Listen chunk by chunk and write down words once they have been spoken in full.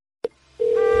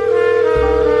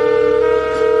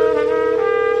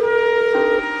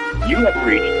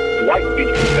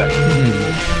you expect?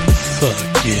 Fuck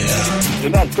yeah. Do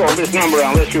not call this number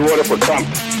unless you order for Trump.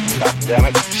 God damn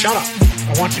it. Shut up.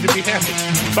 I want you to be happy.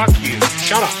 Fuck you.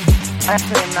 Shut up.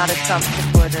 Actually, I'm not a Trump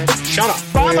supporter. Shut up.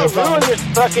 Obama ruined this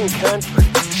fucking country.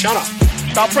 Shut up.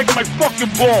 Stop breaking my fucking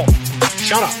ball.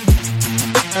 Shut up.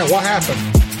 Hey, what happened?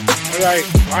 Alright,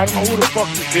 I don't know who the fuck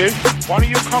this is. Why don't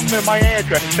you come to my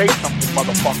address and say something,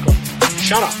 motherfucker?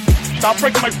 Shut up. Stop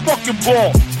breaking my fucking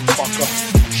ball, fucker.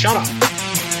 Shut up.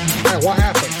 Hey, what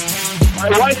happened? My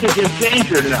wife is in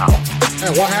danger now. Hey,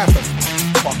 what happened?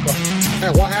 Fucker. Hey,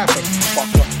 what happened?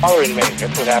 Fucker. Following me,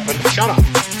 that's what happened. Shut up. I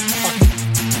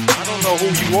don't know who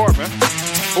you are, man.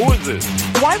 Who is this?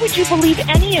 Why would you believe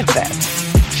any of this?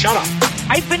 Shut up.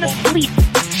 I've been asleep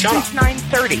Shut since up.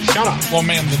 9:30. Shut up. Well,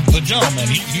 ma'am, the gentleman,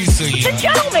 he's the... The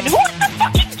gentleman! Who is the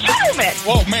fucking gentleman?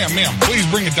 Well, ma'am, please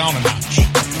bring it down a notch.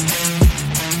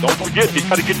 Don't forget, you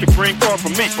gotta get your green card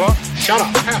from me, fuck. Shut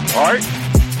up. Alright?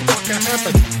 What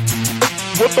happened?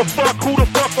 What the fuck? Who the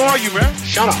fuck are you, man?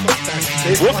 Shut up.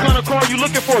 What kind of car you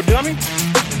looking for, dummy?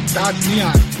 Dodge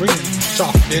Neon. Green.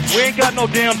 Soft, bitch. We ain't got no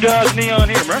damn Dodge Neon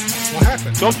here, man. What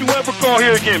happened? Don't you ever call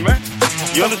here again, man.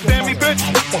 You understand me, bitch?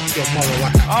 I'll fuck your mother.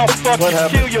 What happened? I'll fucking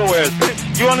kill your ass, bitch.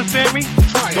 You understand me?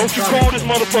 Don't you call this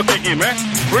motherfucker again, man.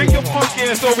 Bring your punk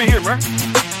ass over here, man.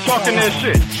 Talking that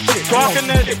shit. Talking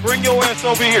that shit. Bring your ass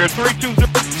over here. 320.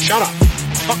 Shut up.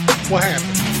 What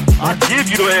happened? I'll give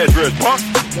you the address, punk.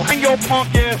 Bring your punk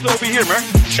ass over here, man.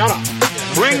 Shut up.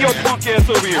 Bring your punk ass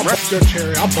over here, I'll man. bust your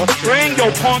cherry. I'll bust your Bring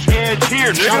your punk ass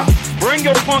here, Shut nigga. up. Bring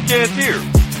your punk ass here.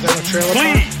 Is that a trailer park?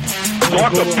 Please. So I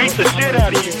can beat the shit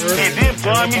out of you and then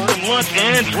buy me some lunch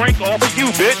and drink off of you,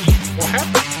 bitch. What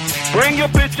happened? Bring your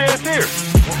bitch ass here.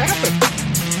 What happened?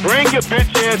 Bring your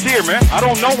bitch ass here, man. I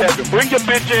don't know what happened. Bring your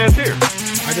bitch ass here.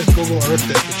 I just Google Earth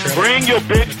it, the trailer. Bring your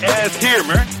bitch ass here,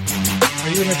 man. Are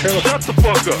you in the trailer park? Shut the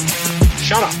fuck up.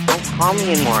 Shut up. Don't call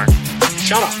me anymore.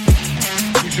 Shut up.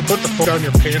 You should put the phone down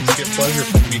your pants to get pleasure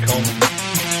from me calling you.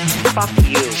 Fuck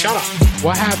you. Shut up.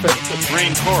 What happened? It's a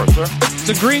green car, sir. It's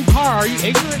a green car. Are you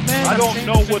ignorant, man? I don't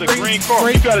know what a green car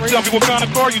is. You gotta tell me what kind of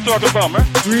car you talking about, man.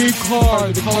 Green car.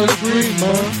 The color's green,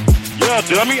 man. Yeah,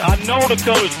 dummy. I know the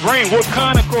color's green. What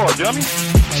kind of car, dummy?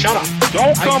 Shut up.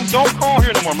 Don't call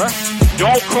here no more, man.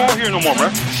 Don't call here no more,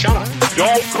 man. Shut up.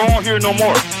 Don't call here no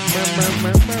more.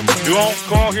 Don't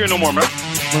call here no more, man.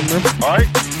 Alright?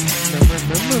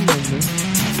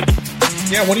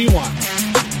 Yeah, what do you want?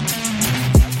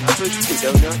 I wish you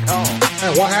do not call. Hey,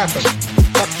 what happened?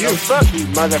 Fuck you. No, fuck you,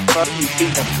 motherfucker, you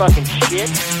piece of fucking shit.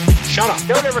 Shut up.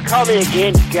 Don't ever call me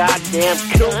again, goddamn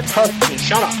cunt.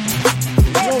 Shut up.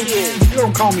 Fuck you. You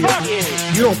don't call me a Fuck you.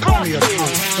 You don't call me a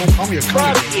cunt. Don't call me a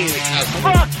cunt. Fuck you.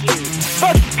 Fuck you.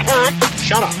 Fuck you, cunt.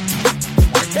 Shut up.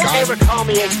 Don't ever call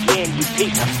me again, you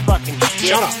piece of fucking shit.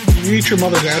 Shut up. You eat your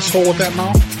mother's asshole with that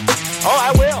mouth? Oh,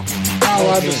 I will. Not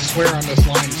allowed to swear on this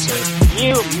line, sir.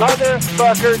 You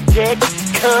motherfucker, dick,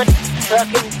 cunt,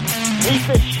 fucking piece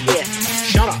of shit.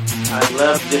 Shut up. I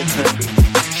love this country.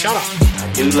 Shut up. I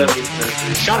do love this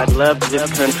country. Shut I up. love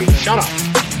this country. Shut up.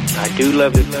 I do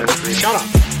love this country. Shut up.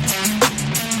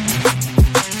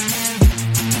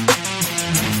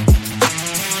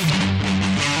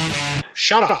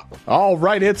 Shut up. All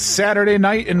right, it's Saturday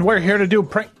night, and we're here to do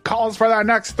prank calls for the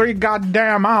next 3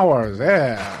 goddamn hours.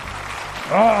 Yeah.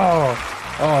 Oh,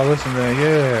 listen to that.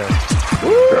 Yeah.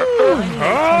 Woo.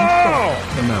 Oh.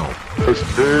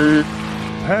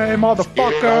 Hey,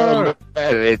 motherfucker.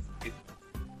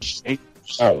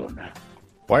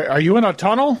 Wait, are you in a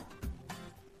tunnel?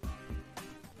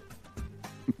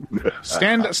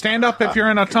 Stand up if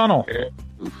you're in a tunnel.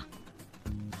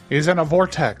 He's in a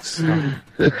vortex.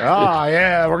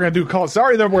 Yeah, we're going to do calls.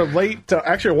 Sorry that we're late.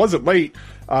 Actually, it wasn't late.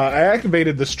 I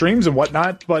activated the streams and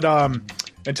whatnot, but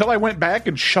until I went back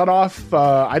and shut off,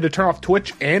 I had to turn off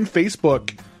Twitch and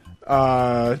Facebook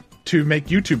to make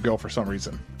YouTube go for some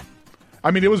reason.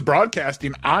 I mean, it was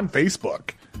broadcasting on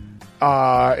Facebook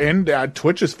and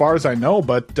Twitch as far as I know,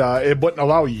 but it wouldn't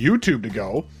allow YouTube to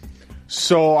go.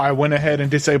 So I went ahead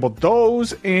and disabled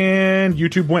those, and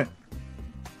YouTube went.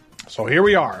 So here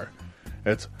we are.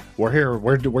 We're here,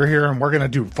 and we're gonna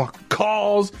do fucking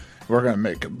calls. We're gonna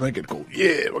make it go.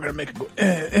 Yeah, we're gonna make it go.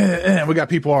 We got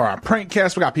people on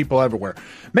Prankcast. We got people everywhere.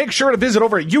 Make sure to visit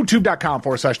over at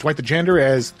youtube.com/Dwight the Gender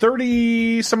as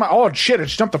 30 some. Oh shit!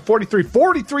 It's jumped to 43.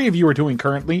 43 of you are doing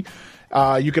currently.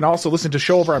 You can also listen to the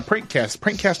show over on Prankcast.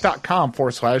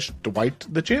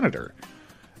 Prankcast.com/Dwight the Janitor.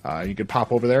 You can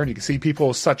pop over there and you can see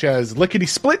people such as Lickety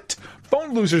Split,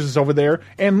 Phone Losers is over there,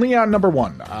 and Leon Number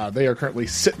 1. They are currently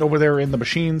sitting over there in the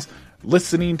machines,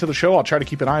 listening to the show. I'll try to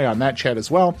keep an eye on that chat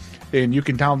as well. And you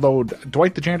can download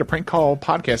Dwight the Janitor Prank Call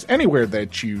podcast anywhere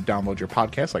that you download your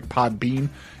podcast, like Podbean,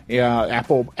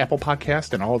 Apple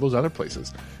Podcast, and all of those other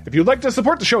places. If you'd like to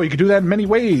support the show, you can do that in many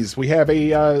ways. We have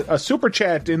a super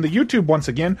chat in the YouTube once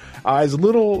again. As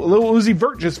little Uzi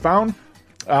Vert just found.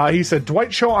 He said,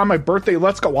 Dwight show on my birthday.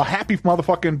 Let's go. Well, happy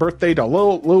motherfucking birthday to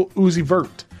little Uzi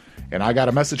Vert. And I got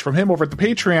a message from him over at the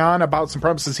Patreon about some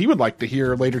promises he would like to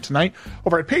hear later tonight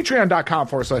over at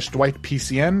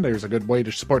patreon.com/DwightPCN. There's a good way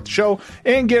to support the show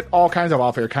and get all kinds of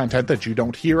off-air content that you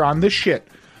don't hear on this shit.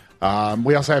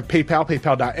 We also have PayPal,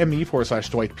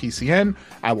 paypal.me/DwightPCN.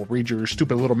 I will read your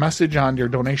stupid little message on your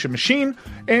donation machine.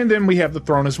 And then we have the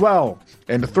Throne as well.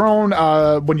 And the Throne,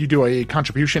 when you do a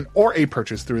contribution or a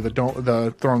purchase through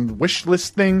the Throne wish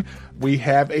list thing, we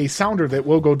have a sounder that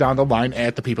will go down the line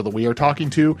at the people that we are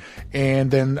talking to. And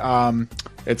then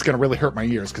it's going to really hurt my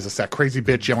ears because it's that crazy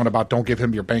bitch yelling about don't give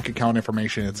him your bank account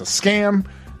information. It's a scam.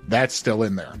 That's still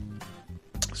in there.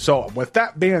 So with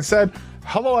that being said,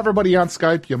 hello everybody on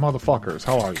Skype, you motherfuckers.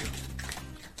 How are you?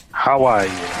 How are you?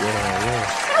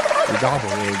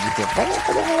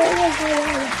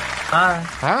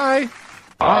 Hi.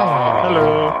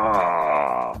 Hello.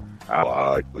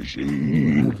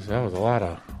 That was a lot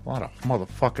of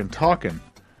motherfucking talking.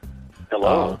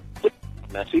 Hello.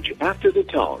 Message after the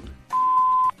tone.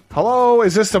 Hello,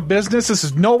 is this a business? This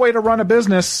is no way to run a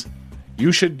business.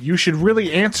 You should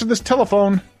really answer this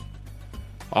telephone.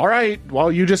 All right.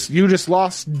 Well, you just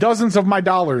lost dozens of my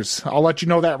dollars. I'll let you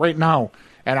know that right now.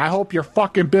 And I hope your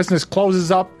fucking business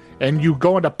closes up and you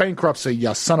go into bankruptcy,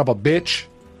 you son of a bitch.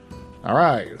 All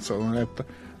right. So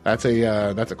that's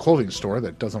a clothing store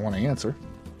that doesn't want to answer.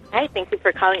 Hi, thank you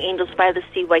for calling Angels by the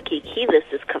Sea Waikiki. This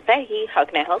is Kafehi. How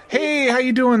can I help you? Hey, how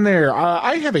you doing there?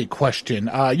 I have a question.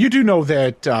 You do know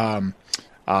that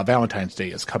Valentine's Day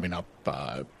is coming up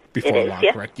before long,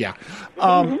 yeah. Correct? Yeah.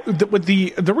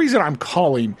 The reason I'm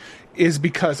calling is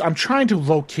because I'm trying to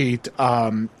locate.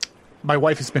 My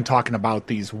wife has been talking about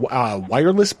these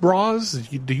wireless bras.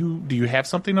 Do you have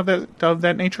something of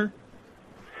that nature?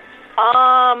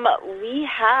 We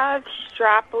have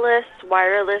strapless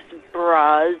wireless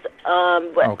bras.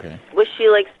 Okay. Was she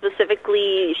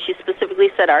specifically? She specifically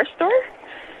said our store.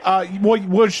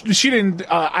 Well, she didn't.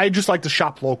 I just like to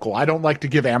shop local. I don't like to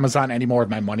give Amazon any more of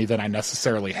my money than I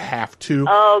necessarily have to.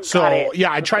 Oh, so got it.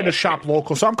 yeah, I try to shop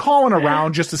local. So I'm calling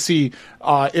around just to see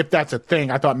if that's a thing.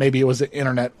 I thought maybe it was an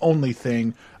internet only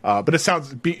thing, but it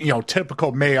sounds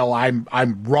typical male. I'm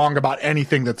wrong about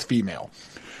anything that's female.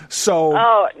 So.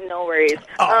 Oh, no worries.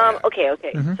 Oh, Okay.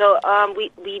 Mm-hmm. So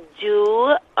we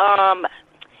do.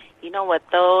 You know what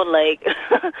though?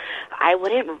 I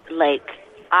wouldn't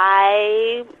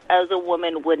I, as a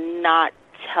woman, would not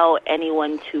tell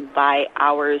anyone to buy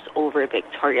ours over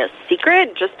Victoria's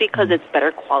Secret just because it's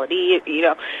better quality,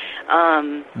 The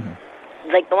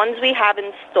ones we have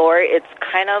in store, it's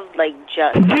kind of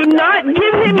just... Do not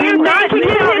give him your bank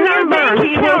account number.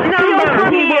 He will steal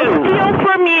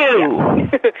from you.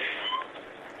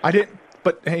 I didn't...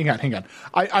 But hang on.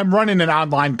 I'm running an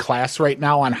online class right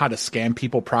now on how to scam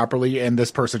people properly, and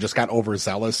this person just got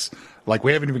overzealous.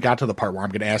 We haven't even got to the part where I'm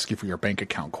going to ask you for your bank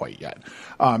account quite yet.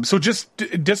 So just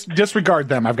disregard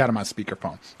them. I've got them on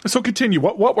speakerphone. So continue.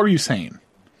 What were you saying?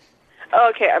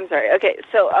 Okay, I'm sorry. Okay,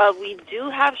 so we do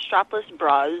have strapless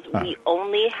bras. We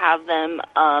only have them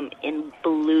in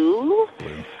blue.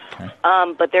 Okay.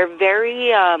 But they're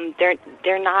very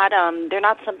they're not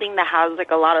something that has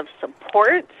a lot of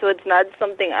support, so it's not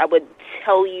something I would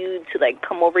tell you to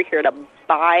come over here to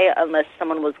buy unless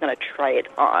someone was going to try it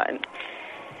on.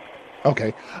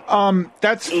 Okay.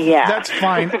 That's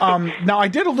fine. Now I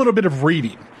did a little bit of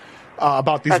reading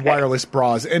about these wireless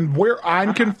bras, and where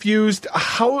I'm confused,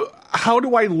 how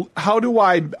do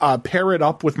I pair it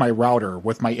up with my router,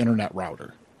 with my internet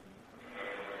router?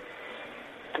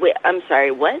 Wait, I'm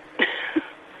sorry, what?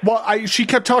 Well, she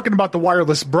kept talking about the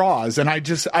wireless bras, and I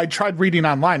tried reading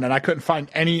online, and I couldn't find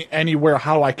anywhere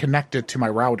how I connect it to my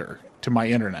router, to my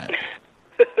internet.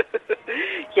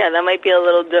 Yeah, that might be a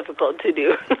little difficult to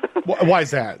do. Why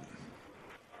is that?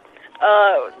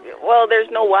 Well, there's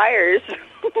no wires.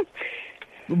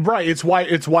 Right, it's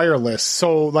wireless.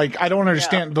 So I don't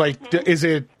understand. Does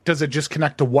it just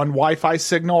connect to one Wi-Fi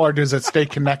signal, or does it stay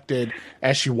connected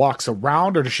as she walks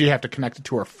around, or does she have to connect it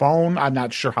to her phone? I'm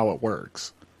not sure how it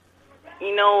works.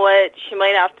 You know what? She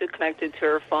might have to connect it to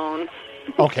her phone.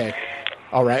 Okay,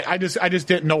 all right. I just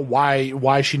didn't know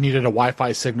why she needed a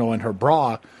Wi-Fi signal in her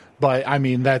bra. But I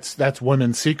mean, that's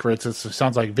women's secrets. It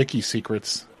sounds like Vicky's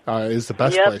secrets is the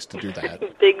best Yep. place to do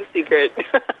that. Big secret.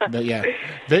 But yeah,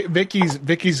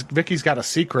 Vicky's got a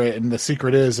secret, and the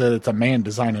secret is that it's a man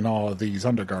designing all of these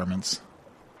undergarments.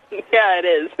 Yeah, it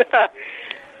is.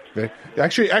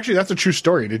 Actually, that's a true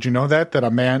story. Did you know that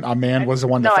a man was the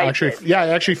one that No, I actually did.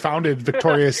 actually founded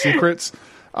Victoria's Secrets,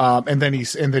 and then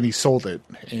he sold it,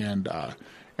 and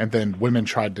then women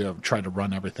tried to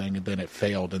run everything, and then it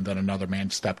failed, and then another man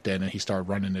stepped in and he started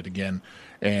running it again,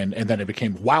 and then it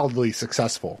became wildly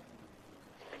successful.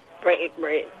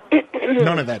 Right.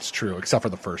 None of that's true except for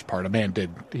the first part. A man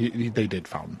did they did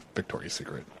found Victoria's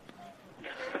Secret.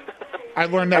 I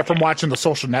learned that from watching The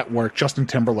Social Network. Justin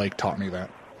Timberlake taught me that.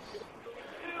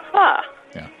 Ah.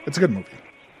 Yeah, it's a good movie.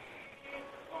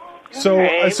 So,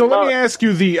 Alright, let well- me ask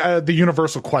you the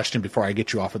universal question before I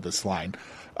get you off of this line.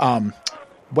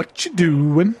 What you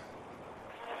doing?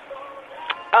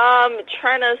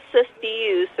 Trying to assist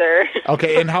you, sir.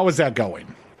 Okay, and how is that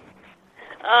going?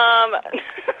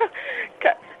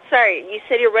 Sorry, you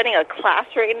said you're running a class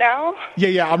right now?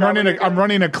 Yeah. I'm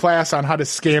running a class on how to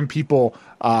scam people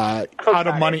out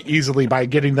of money easily by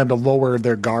getting them to lower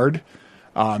their guard.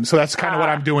 So that's kind of what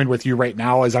I'm doing with you right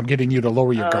now. Is I'm getting you to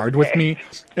lower your guard with me,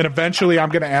 and eventually I'm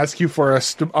going to ask you for a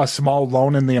small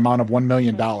loan in the amount of $1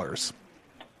 million.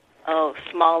 Oh,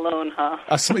 small loan, huh?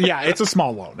 Yeah, it's a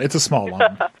small loan. It's a small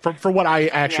loan for what I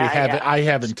actually have. Yeah. I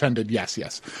have intended.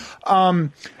 Yes.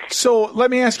 So let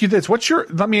me ask you this: what's your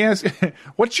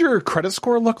credit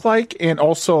score look like, and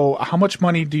also how much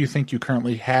money do you think you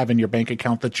currently have in your bank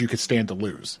account that you could stand to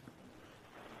lose?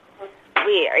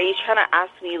 Wait, are you trying to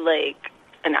ask me, like,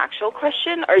 an actual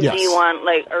question? Or Yes. do you want,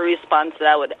 like, a response that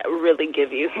I would really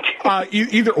give you?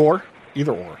 Either or.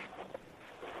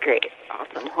 Great.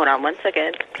 Awesome. Hold on one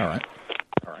second. All right.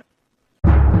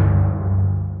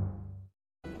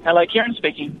 Hello, Kieran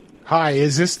speaking. Hi,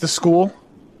 is this the school?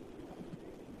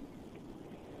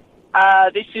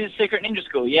 This is Secret Ninja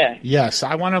School, yeah. Yes,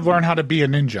 I want to learn how to be a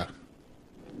ninja.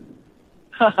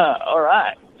 All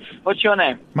right. What's your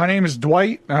name? My name is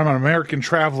Dwight, and I'm an American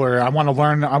traveler. I want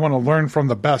to learn from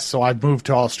the best, so I've moved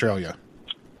to Australia.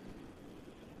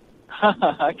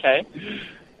 Okay.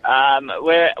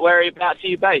 Whereabouts are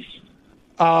you based?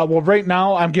 Well, right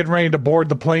now I'm getting ready to board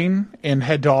the plane and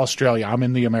head to Australia. I'm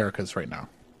in the Americas right now.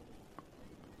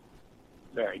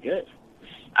 Very good.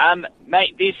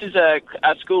 Mate, this is a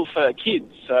school for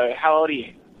kids, so how old are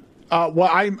you? Well,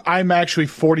 I'm actually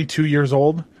 42 years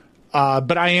old,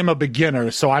 but I am a beginner,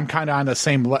 so I'm kind of on the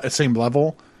same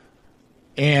level.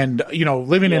 And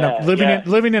living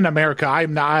in America,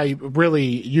 I really,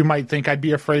 you might think I'd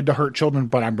be afraid to hurt children,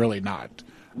 but I'm really not.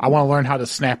 I want to learn how to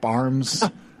snap arms.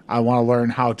 I want to learn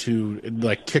how to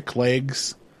kick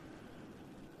legs.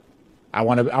 I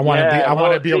want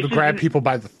to be able to grab people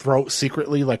by the throat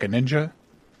secretly like a ninja.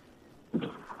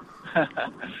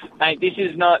 Mate, this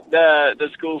is not the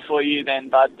school for you then,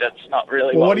 bud. That's not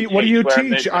really Well, what what do you We're a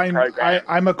teach? movement program.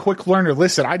 I'm a quick learner.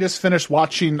 Listen, I just finished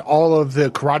watching all of the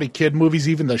Karate Kid movies,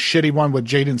 even the shitty one with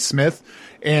Jaden Smith,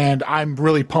 and I'm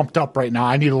really pumped up right now.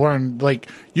 I need to learn.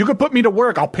 You could put me to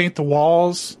work. I'll paint the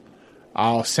walls.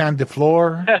 I'll sand the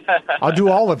floor. I'll do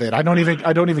all of it. I don't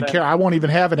even care. I won't even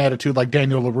have an attitude like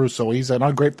Daniel LaRusso. He's an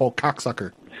ungrateful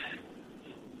cocksucker.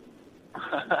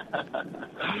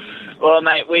 Well,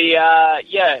 mate, we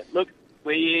actually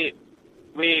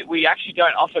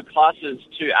don't offer classes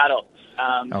to adults.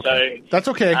 Okay. So That's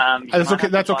okay.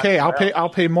 That's okay. I'll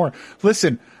pay more.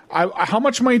 Listen, how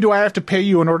much money do I have to pay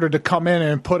you in order to come in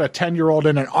and put a 10-year-old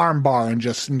in an arm bar and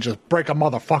just break a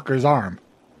motherfucker's arm?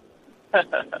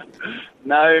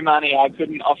 No money. I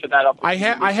couldn't offer that opportunity.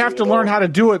 I have to learn how to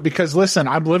do it because, listen,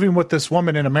 I'm living with this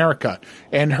woman in America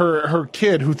and her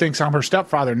kid who thinks I'm her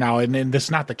stepfather now, and that's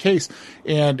not the case.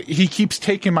 And he keeps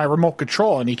taking my remote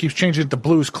control and he keeps changing it to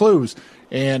Blue's Clues.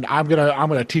 And I'm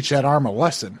gonna teach that arm a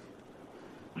lesson.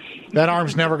 That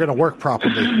arm's never gonna work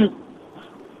properly.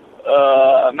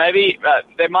 Maybe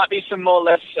there might be some more or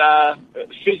less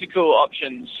physical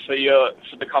options for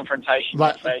the confrontation.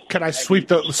 Can I sweep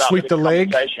the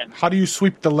leg? How do you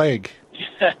sweep the leg?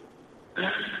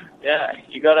 Yeah,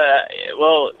 you gotta.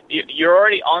 Well, you're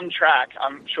already on track.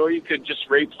 I'm sure you could just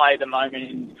replay the moment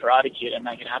in Karate Kid and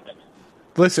make it happen.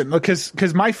 Listen,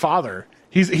 because my father,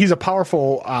 he's a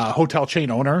powerful hotel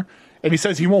chain owner, and he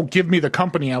says he won't give me the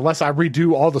company unless I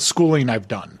redo all the schooling I've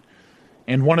done.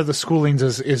 And one of the schoolings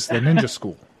is the ninja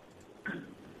school.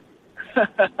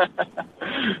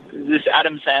 Is this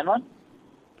Adam Sandler?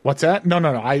 What's that? No.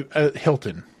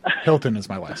 Hilton. Hilton is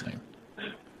my last name.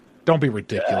 Don't be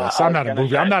ridiculous. I'm not a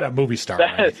movie star or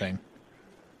anything.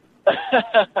 Isn't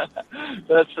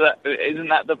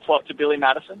that the plot to Billy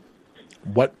Madison?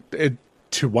 What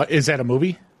is that a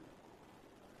movie?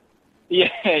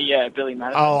 Yeah, Billy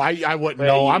Madison. Oh, I wouldn't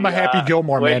know. I'm a Happy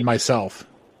Gilmore man myself.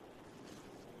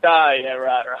 Oh, yeah,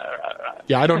 right.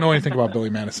 Yeah, I don't know anything about Billy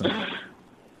Madison.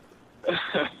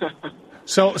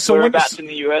 So whereabouts in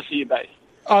the US are you based?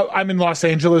 I'm in Los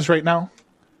Angeles right now.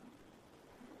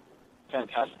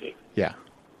 Fantastic. Yeah.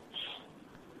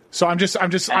 So I'm just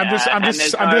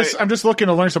looking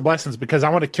to learn some lessons because I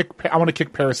want to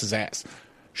kick Paris's ass.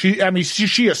 She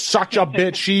is such a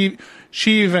bitch.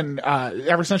 She even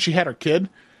ever since she had her kid,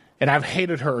 and I've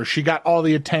hated her. She got all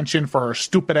the attention for her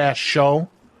stupid ass show.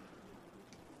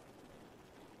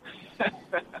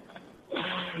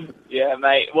 Yeah,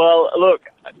 mate. Well, look,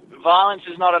 violence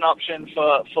is not an option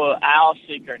for our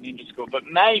secret ninja school, but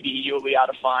maybe you'll be able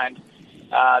to find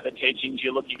the teachings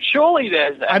you're looking. Surely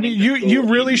there's. I mean, you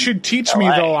really should teach me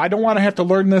though. I don't want to have to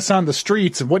learn this on the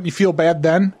streets. And wouldn't you feel bad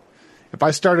then if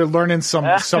I started learning some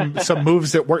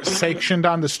moves that weren't sanctioned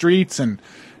on the streets, and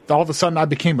all of a sudden I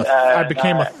became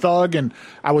a thug, and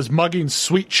I was mugging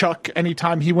Sweet Chuck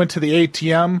anytime he went to the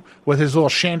ATM with his little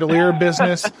chandelier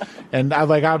business, and I'd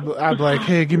like,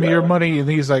 hey, give me your money, and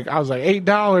he's like, I was like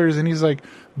 $8, and he's like,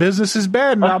 business is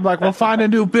bad, and I'm like, well, find a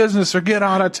new business or get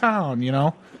out of town, you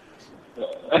know.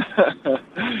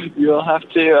 You'll have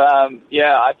to.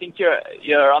 I think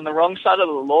you're on the wrong side of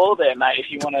the law there, mate. If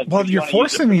you want to. Well, you're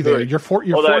forcing me there. You're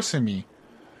forcing me.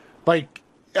 Like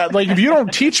if you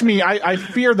don't teach me, I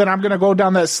fear that I'm going to go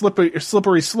down that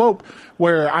slippery slope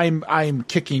where I'm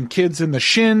kicking kids in the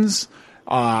shins.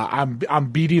 I'm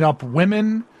beating up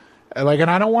women. And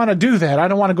I don't want to do that. I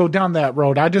don't want to go down that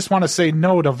road. I just want to say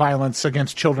no to violence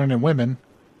against children and women.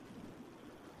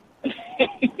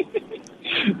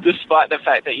 Despite the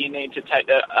fact that you need to take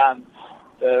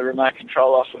the remote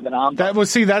control off with an arm.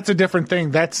 That's a different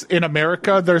thing. That's in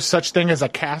America. There's such thing as a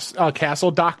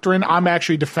castle doctrine. I'm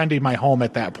actually defending my home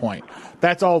at that point.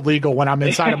 That's all legal when I'm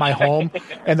inside of my home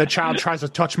and the child tries to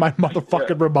touch my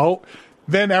motherfucking remote.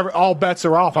 Then all bets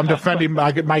are off. I'm defending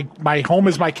my home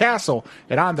is my castle,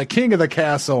 and I'm the king of the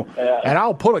castle. Yeah. And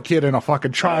I'll put a kid in a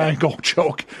fucking triangle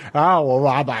choke. Oh, well,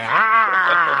 I'm like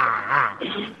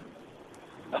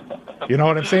You know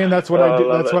what I'm saying? That's what I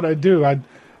do. That's what I do.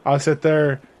 I'll sit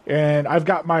there and I've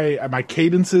got my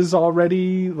cadences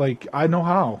already. Like I know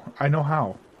how.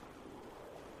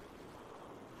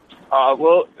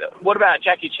 Well, what about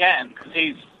Jackie Chan? Because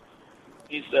he's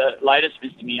the latest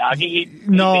Mr. Miyagi.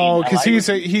 No, because he's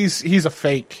a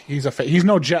fake. He's a fake. He's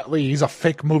no Jet Li. He's a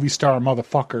fake movie star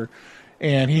motherfucker.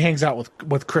 And he hangs out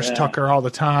with Chris Tucker all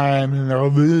the time.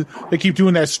 And they keep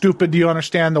doing that stupid, do you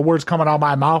understand the words coming out of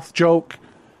my mouth joke?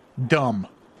 Dumb.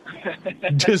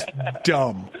 Just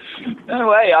dumb. No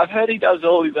way. I've heard he does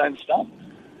all his own stuff.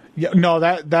 Yeah, no,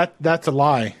 that's a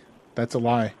lie. That's a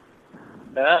lie.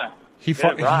 Yeah.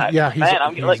 Right. Man,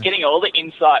 I'm getting all the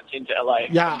insights into LA.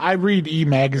 Yeah, I read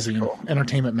E-Magazine,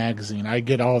 Entertainment Magazine. I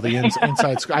get all the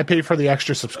insights. I pay for the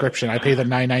extra subscription. I pay the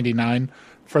 $9.99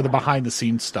 for the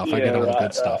behind-the-scenes stuff. I get all the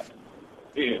good stuff.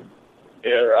 Yeah.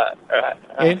 Yeah,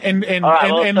 right. And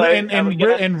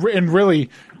really,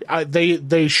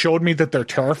 they showed me that they're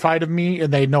terrified of me,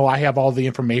 and they know I have all the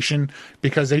information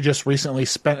because they just recently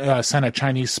sent a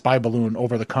Chinese spy balloon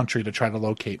over the country to try to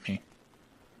locate me.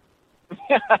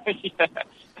 Yeah,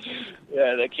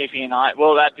 they're keeping an eye.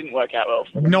 Well, that didn't work out well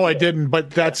for them. No, it didn't. But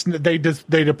they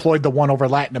deployed the one over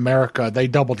Latin America. They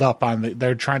doubled up on.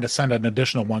 They're trying to send an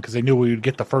additional one because they knew we would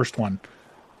get the first one.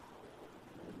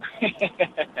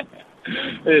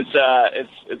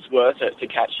 It's worth it to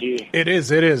catch you. It is.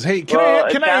 Hey,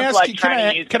 can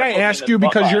I ask you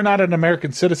because you're not an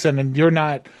American citizen and you're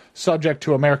not subject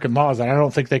to American laws, and I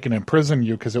don't think they can imprison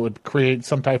you because it would create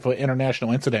some type of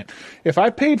international incident. If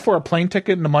I paid for a plane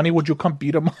ticket and the money, would you come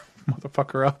beat a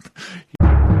motherfucker up?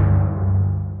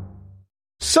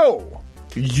 So,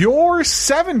 your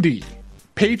 70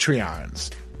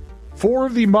 Patreons for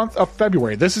the month of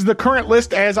February. This is the current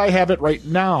list as I have it right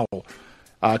now.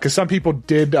 Because some people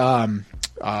did,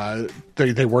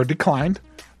 they were declined.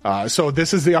 So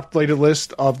this is the updated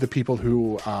list of the people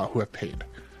who have paid.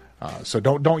 So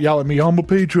don't yell at me. I'm a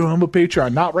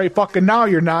Patreon. Not right fucking now.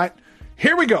 You're not.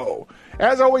 Here we go.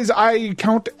 As always, I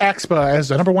count Axpa as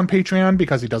the number one Patreon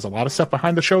because he does a lot of stuff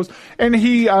behind the shows, and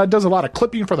he does a lot of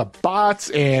clipping for the bots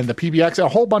and the PBX and a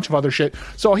whole bunch of other shit.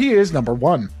 So he is number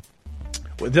one.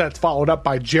 That's followed up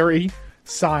by Jerry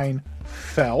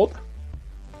Seinfeld.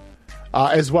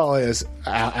 As well as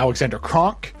Alexander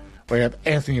Kronk. We have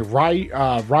Anthony Ryek.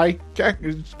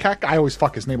 I always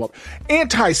fuck his name up.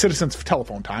 Anti-Citizens of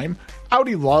Telephone Time.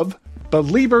 Audi Love.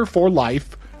 Believer for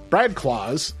Life. Brad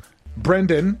Claus.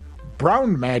 Brendan.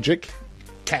 Brown Magic.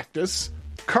 Cactus.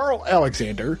 Carl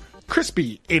Alexander.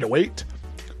 Crispy 808.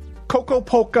 Coco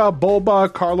Polka, Bulba,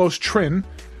 Carlos Trin,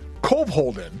 Cove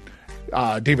Holden,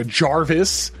 David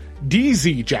Jarvis,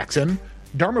 DZ Jackson,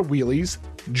 Dharma Wheelies,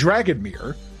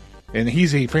 Dragonmere, and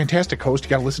he's a fantastic host. You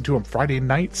got to listen to him Friday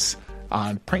nights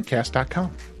on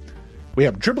prankcast.com. We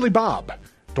have Dribbly Bob,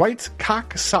 Dwight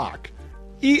Cock Sock,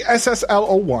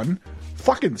 ESSL01,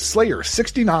 fucking Slayer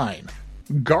 69,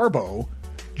 Garbo,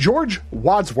 George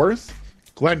Wadsworth,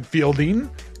 Glenn Fielding,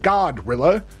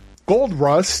 Godrilla, Gold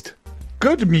Rust,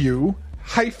 Good Mew,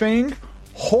 Haifang,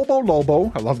 Hobo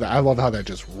Lobo. I love that. I love how that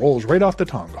just rolls right off the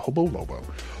tongue. Hobo Lobo.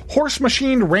 Horse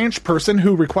Machine Ranch Person,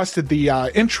 who requested the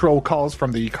intro calls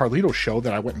from the Carlito show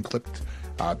that I went and clipped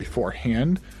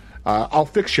beforehand. I'll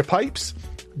Fix Your Pipes.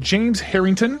 James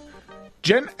Harrington.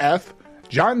 Jen F.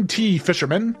 John T.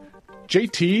 Fisherman.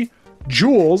 JT.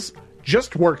 Jules.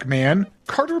 Just Workman.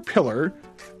 Carter Pillar.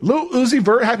 Lil Uzi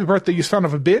Vert. Happy birthday, you son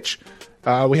of a bitch.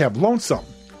 We have Lonesome.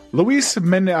 Luis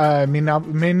Mehivar.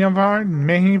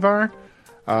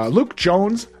 Luke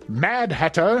Jones. Mad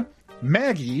Hatter.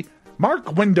 Maggie.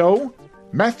 Mark Window,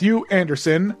 Matthew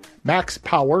Anderson, Max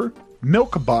Power,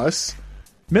 Milk Bus,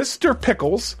 Mr.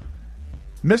 Pickles,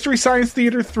 Mystery Science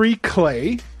Theater 3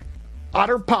 Clay,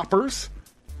 Otter Poppers,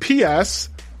 P.S.,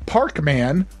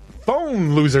 Parkman,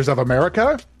 Phone Losers of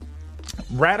America,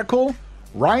 Radical,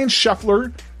 Ryan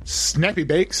Scheffler, Snappy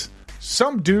Bakes,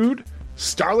 Some Dude,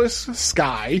 Starless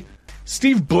Sky,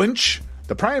 Steve Blinch,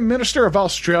 the Prime Minister of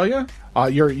Australia.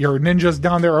 Your ninjas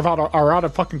down there are out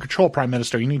of fucking control, Prime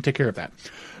Minister. You need to take care of that.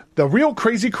 The Real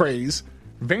Crazy Craze,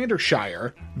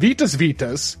 Vandershire,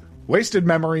 Vitas, Wasted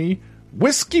Memory,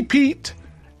 Whiskey Pete,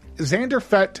 Xander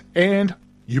Fett, and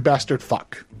You Bastard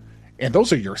Fuck. And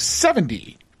those are your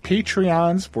 70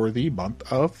 Patreons for the month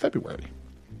of February.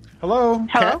 Hello?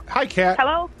 Hello? Kat? Hi, Kat.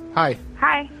 Hello? Hi.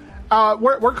 Hi.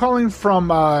 We're calling from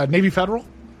Navy Federal.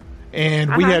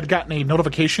 And we had gotten a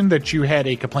notification that you had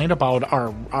a complaint about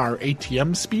our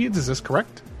ATM speeds. Is this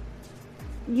correct?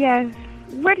 Yes.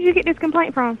 Where did you get this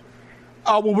complaint from?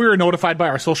 Well, we were notified by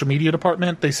our social media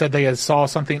department. They said they had saw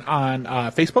something on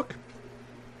Facebook.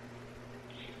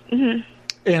 Mm-hmm.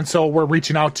 And so we're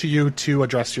reaching out to you to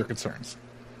address your concerns.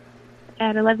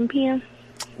 At 11 p.m.?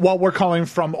 Well, we're calling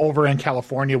from over in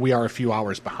California. We are a few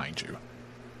hours behind you.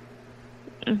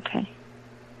 Okay.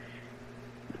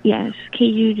 Yes. Can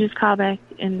you just call back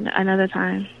in another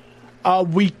time?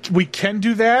 We can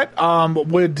do that.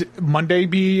 Would Monday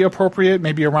be appropriate?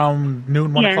 Maybe around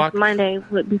noon, 1 o'clock? Yes, Monday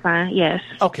would be fine. Yes.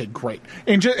 Okay, great.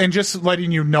 And just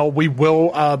letting you know, we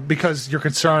will, because you're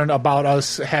concerned about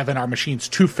us having our machines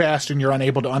too fast and you're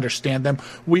unable to understand them,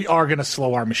 we are going to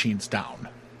slow our machines down.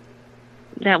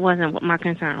 That wasn't what my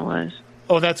concern was.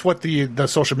 Oh, that's what the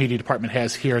social media department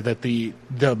has here, that the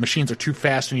machines are too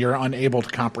fast and you're unable to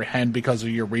comprehend because of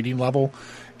your reading level.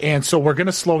 And so we're going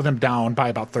to slow them down by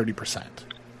about 30%.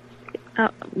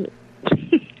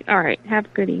 All right. Have a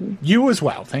good evening. You as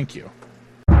well. Thank you.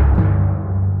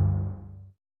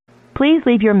 Please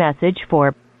leave your message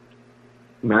for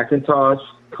Macintosh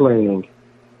Cleaning.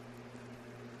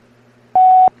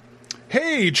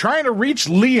 Hey, trying to reach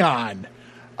Leon.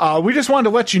 We just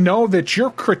wanted to let you know that your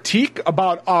critique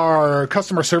about our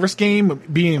customer service game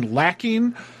being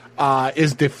lacking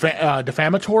is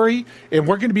defamatory, and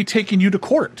we're going to be taking you to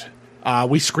court.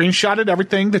 We screenshotted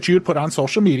everything that you had put on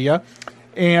social media,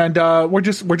 and we're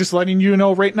just letting you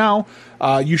know right now.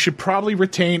 You should probably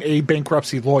retain a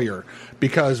bankruptcy lawyer,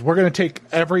 because we're going to take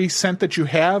every cent that you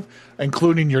have,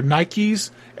 including your Nikes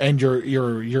and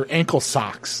your ankle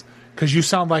socks, because you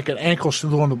sound like an ankle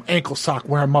sock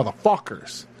wearing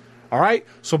motherfuckers. All right,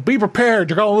 so be prepared.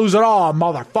 You're gonna lose it all,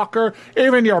 motherfucker.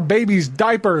 Even your baby's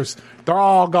diapers, they're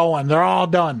all going. They're all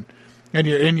done. And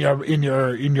your.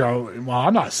 Well,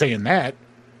 I'm not saying that.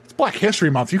 It's Black History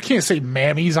Month. You can't say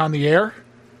mammies on the air.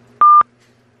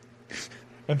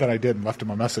 And then I did and left him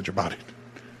a message about it.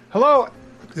 Hello,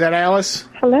 is that Alice?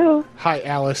 Hello. Hi,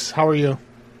 Alice. How are you?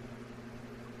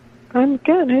 I'm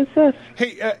good. Who's this?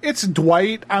 Hey, it's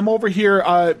Dwight. I'm over here.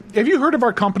 Have you heard of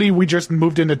our company? We just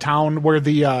moved into town where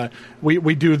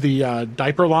we do the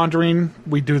diaper laundering.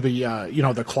 We do the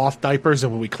the cloth diapers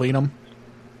and when we clean them.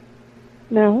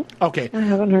 No. Okay. I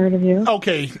haven't heard of you.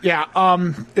 Okay. Yeah.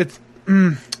 It's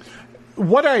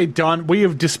what I had done. We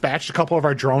have dispatched a couple of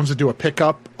our drones to do a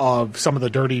pickup of some of the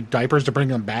dirty diapers to bring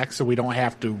them back, so we don't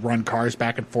have to run cars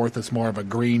back and forth. It's more of a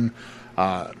green.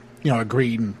 A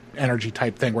green energy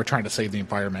type thing. We're trying to save the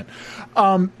environment.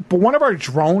 But one of our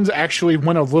drones actually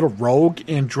went a little rogue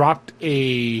and dropped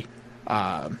it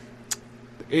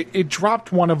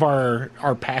dropped one of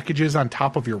our packages on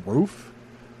top of your roof.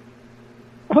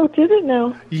 Oh, did it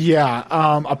now?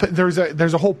 Yeah.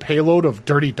 There's a whole payload of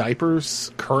dirty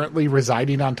diapers currently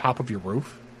residing on top of your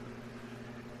roof.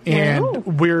 and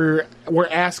we're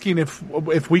asking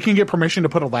if we can get permission to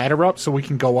put a ladder up so we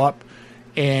can go up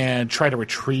and try to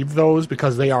retrieve those,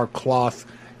 because they are cloth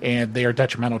and they are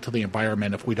detrimental to the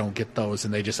environment if we don't get those,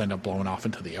 and they just end up blowing off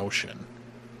into the ocean.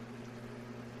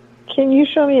 Can you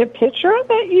show me a picture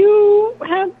that you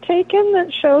have taken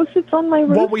that shows it's on my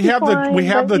roof? Well, we have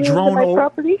the drone.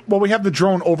 Property? Well, we have the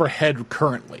drone overhead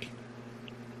currently.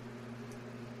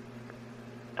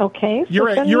 Okay. So You're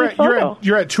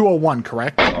at 201,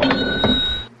 correct?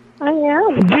 I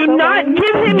am. Do not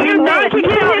give him your bank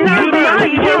account number. Do not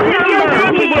give him your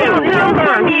bank account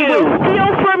number. He will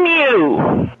steal from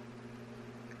you.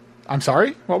 I'm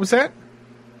sorry? What was that?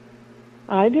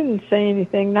 I didn't say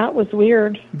anything. That was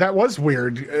weird. That was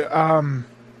weird.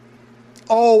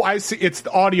 Oh, I see. It's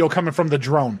the audio coming from the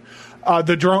drone.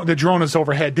 The drone is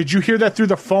overhead. Did you hear that through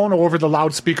the phone or over the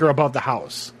loudspeaker above the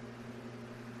house?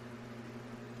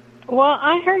 Well,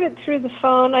 I heard it through the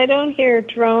phone. I don't hear a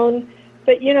drone.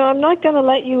 But, I'm not going to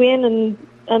let you in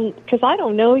and because I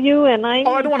don't know you, and I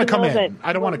don't want to come in.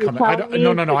 I don't want to come in. I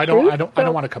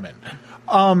don't want to come in.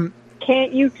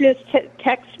 Can't you just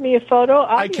text me a photo?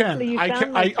 I can.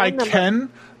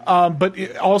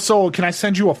 But also, can I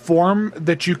send you a form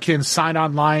that you can sign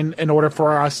online in order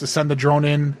for us to send the drone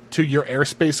in to your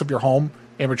airspace of your home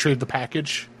and retrieve the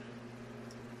package?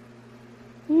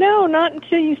 No, not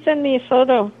until you send me a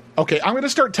photo. Okay, I'm going to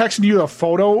start texting you a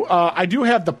photo. I do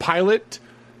have the pilot.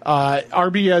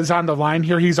 RB is on the line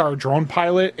here. He's our drone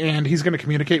pilot, and he's going to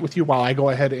communicate with you while I go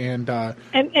ahead and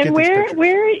and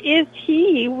where is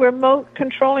he remote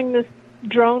controlling this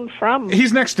drone from?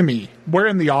 He's next to me. We're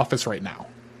in the office right now.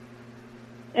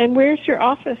 And where's your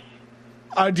office?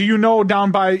 Do you know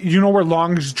where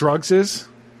Long's Drugs is?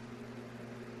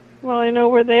 Well, I know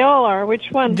where they all are.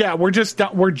 Which one? Yeah, we're just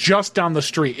down the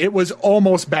street. It was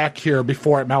almost back here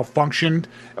before it malfunctioned.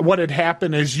 What had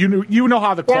happened is you know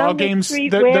how the claw games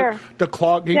the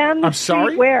claw game. Down the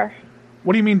street where?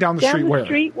 What do you mean down the street where? Down the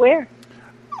street where?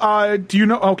 Do you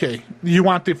know? Okay, you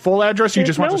want the full address? Or you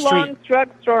just want the street? There's no Long's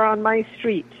Drugstore on my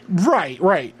street.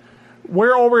 Right.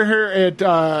 We're over here at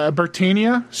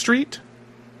Bertania Street.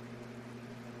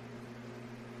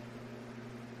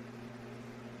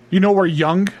 You know where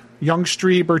Young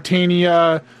Street,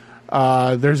 Bertania,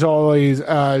 there's always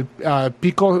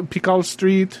Pico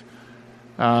Street.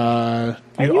 Are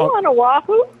you on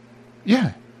Oahu?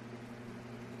 Yeah.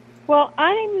 Well,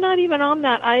 I'm not even on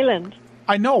that island.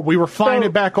 I know. We were flying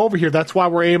it back over here. That's why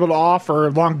we're able to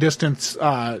offer long-distance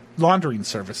laundering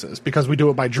services, because we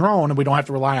do it by drone, and we don't have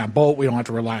to rely on boat. We don't have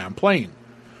to rely on plane.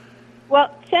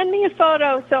 Well, send me a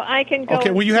photo so I can go.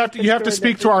 Okay, well, you have to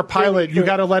speak to our pilot. You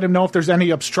got to let him know if there's any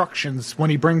obstructions when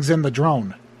he brings in the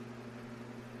drone.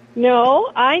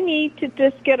 No, I need to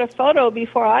just get a photo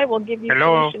before I will give you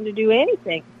permission to do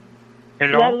anything.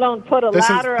 Hello? Let alone put a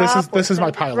ladder up. This is my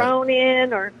or pilot. Drone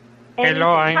in or anything.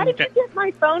 Hello, how did you get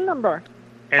my phone number?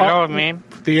 Hello, ma'am.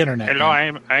 The internet. Hello,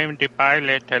 I'm the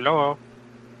pilot. Hello.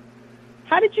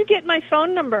 How did you get my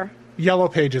phone number? Yellow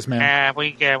Pages, ma'am.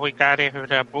 We got it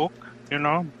with a book.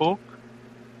 Book.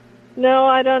 No,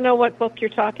 I don't know what book you're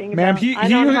talking Ma'am,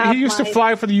 about. he used to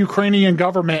fly for the Ukrainian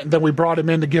government, and then we brought him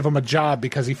in to give him a job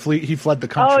because he fled the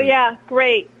country. Oh yeah,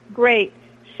 great.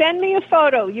 Send me a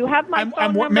photo. You have my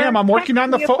phone number. Ma'am, I'm working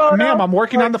on the photo. Ma'am, I'm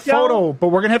working on the photo, but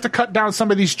we're gonna have to cut down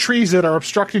some of these trees that are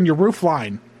obstructing your roof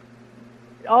line.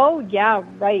 Oh yeah,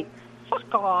 right.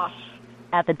 Fuck off.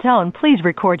 At the tone, please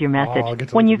record your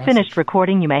message. When you've finished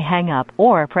recording, you may hang up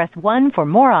or press 1 for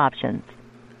more options.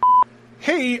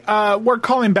 Hey, we're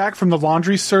calling back from the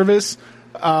laundry service.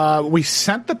 We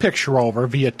sent the picture over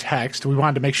via text. We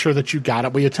wanted to make sure that you got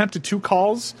it. We attempted 2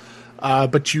 calls,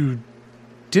 but you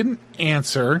didn't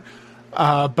answer.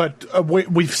 But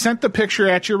we've sent the picture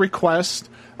at your request.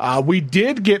 We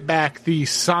did get back the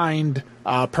signed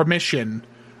permission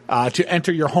to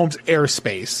enter your home's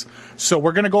airspace. So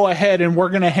we're going to go ahead and we're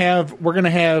going to have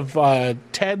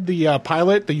Ted, the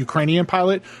pilot, the Ukrainian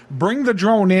pilot, bring the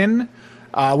drone in.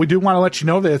 We do want to let you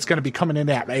know that it's going to be coming in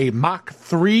at a Mach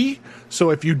 3. So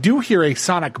if you do hear a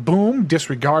sonic boom,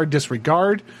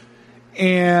 disregard.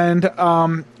 And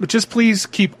just please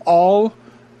keep all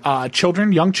young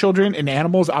children, and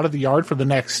animals out of the yard for the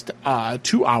next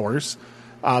 2 hours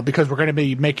because we're going to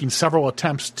be making several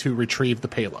attempts to retrieve the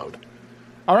payload.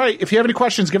 All right, if you have any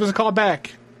questions, give us a call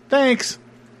back. Thanks.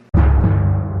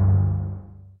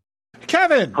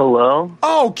 Kevin! Hello?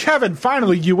 Oh, Kevin,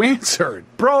 finally you answered.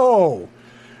 Bro!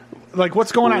 Like,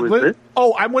 what's going on?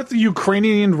 Oh, I'm with the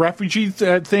Ukrainian refugee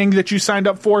thing that you signed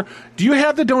up for. Do you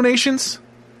have the donations?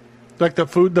 Like the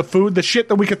food, the shit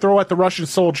that we could throw at the Russian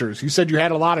soldiers. You said you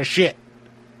had a lot of shit.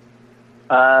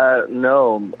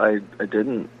 No, I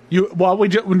didn't.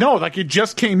 It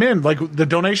just came in. Like, the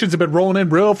donations have been rolling in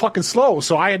real fucking slow,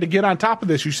 so I had to get on top of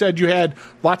this. You said you had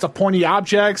lots of pointy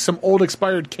objects, some old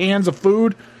expired cans of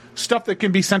food, stuff that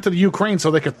can be sent to the Ukraine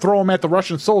so they could throw them at the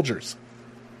Russian soldiers.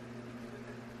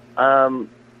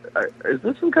 Is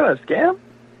this some kind of scam?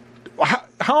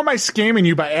 How am I scamming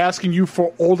you by asking you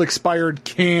for old expired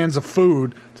cans of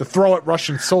food to throw at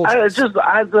Russian soldiers?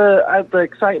 I the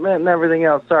excitement and everything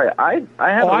else. Sorry, I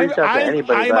haven't reached out to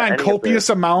anybody. I'm on copious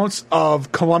amounts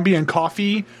of Colombian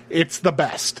coffee. It's the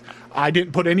best. I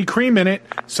didn't put any cream in it,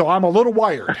 so I'm a little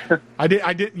wired. I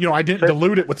didn't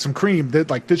dilute it with some cream.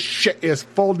 This shit is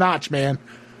full notch, man.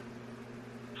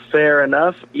 Fair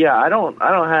enough. Yeah, I don't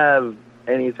have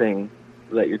anything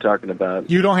that you're talking about.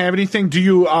 You don't have anything? Do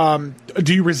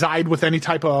you reside with any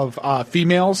type of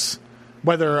females,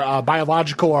 whether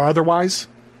biological or otherwise?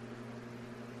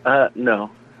 No.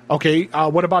 Okay.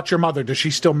 What about your mother? Does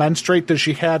she still menstruate? Does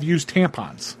she have used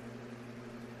tampons?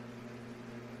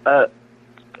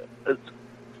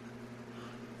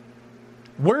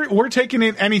 We're taking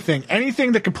in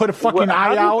anything that can put a fucking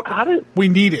eye out. We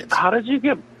need it. How did you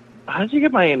get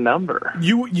my number?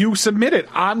 You submitted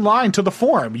online to the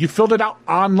forum. You filled it out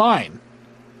online.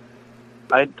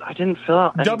 I didn't fill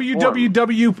out any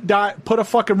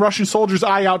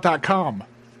www.putafuckingrussiansoldierseye.com.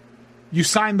 You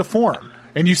signed the form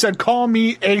and you said, "Call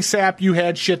me ASAP." You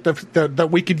had shit that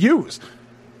we could use.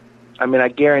 I mean, I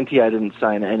guarantee I didn't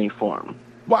sign any form.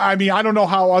 Well, I mean, I don't know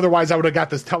how otherwise I would have got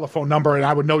this telephone number and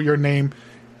I would know your name.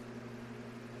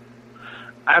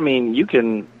 I mean, you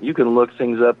can look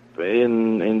things up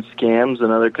in scams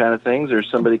and other kind of things, or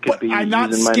somebody could be I'm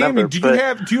not using scamming. my number.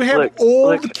 Do you have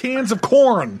old cans of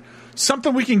corn?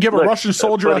 Something we can give a Russian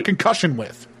soldier a concussion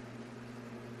with.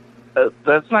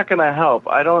 That's not going to help.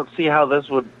 I don't see how this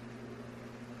would.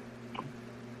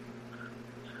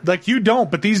 Like, you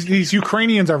don't, but these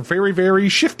Ukrainians are very, very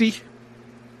shifty.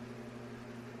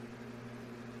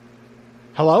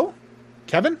 Hello?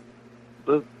 Kevin?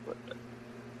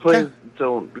 Please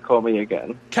don't call me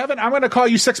again. Kevin, I'm going to call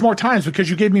you 6 more times because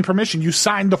you gave me permission. You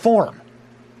signed the form.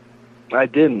 I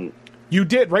didn't. You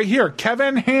did, right here.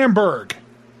 Kevin Hamburg.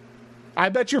 I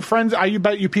bet your friends,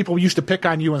 bet you people used to pick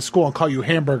on you in school and call you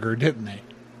Hamburger, didn't they?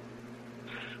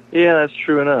 Yeah, that's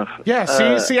true enough. Yeah,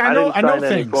 see, I know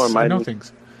things. I know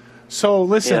things. So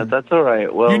listen, yeah, that's all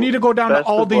right. Well, you need to go down to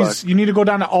Aldi's. You need to go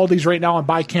down to Aldi's right now and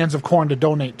buy cans of corn to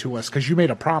donate to us because you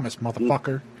made a promise,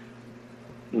 motherfucker.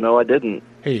 No, I didn't.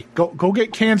 Hey, go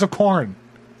get cans of corn.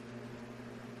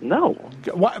 No.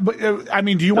 What? But, I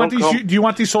mean, do you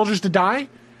want these soldiers to die?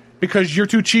 Because you're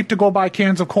too cheap to go buy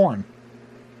cans of corn.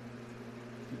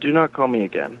 Do not call me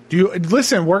again.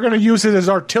 Listen? We're going to use it as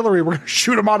artillery. We're going to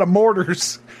shoot them out of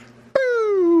mortars.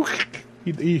 Boo!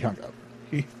 He hung up.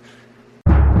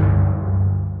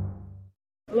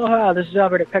 Aloha, this is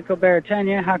Albert at Petco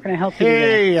Baratania. How can I help you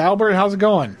today? Hey, Albert, how's it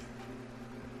going?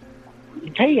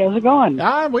 Hey, how's it going?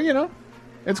 Well,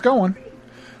 it's going.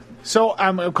 So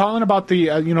I'm calling about the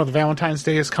the Valentine's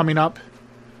Day is coming up,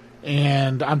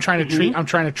 and I'm trying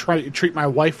to treat my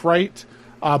wife right,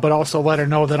 but also let her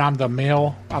know that I'm the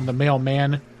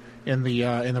mailman in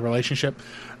the relationship.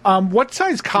 What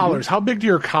size collars? How big do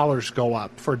your collars go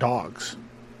up for dogs?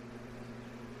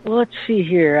 Well, let's see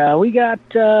here. We got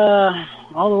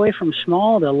all the way from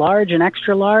small to large and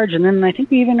extra large, and then I think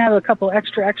we even have a couple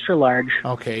extra large.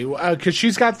 Okay, because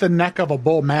she's got the neck of a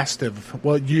bull mastiff.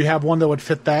 Well, do you have one that would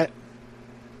fit that?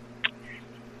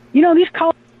 These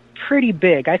collars are pretty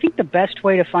big. I think the best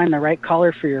way to find the right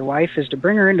collar for your wife is to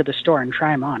bring her into the store and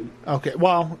try them on. Okay,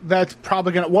 well, that's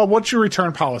probably going to... Well, what's your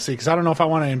return policy? Because I don't know if I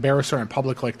want to embarrass her in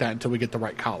public like that until we get the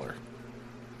right collar.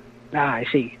 I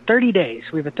see. 30 days.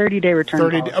 We have a 30-day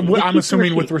return policy. I'm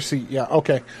assuming with receipt. Yeah,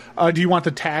 okay. Do you want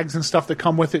the tags and stuff that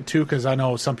come with it, too? Because I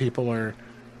know some people are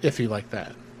iffy like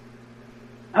that.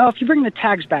 Oh, if you bring the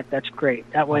tags back, that's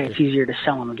great. That way it's easier to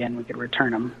sell them again. We could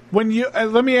return them. When you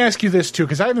let me ask you this, too,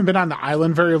 because I haven't been on the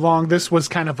island very long. This was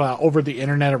kind of a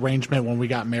over-the-internet arrangement when we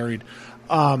got married.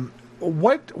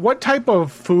 What type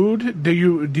of food do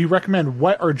you recommend,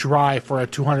 wet or dry, for a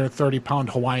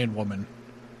 230-pound Hawaiian woman?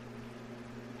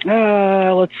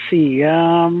 Let's see.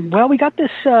 Well, we got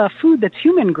this food that's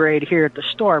human grade here at the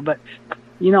store, but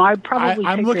I'd probably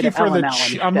I'm looking for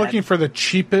I'm looking for the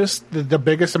cheapest, the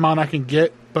biggest amount I can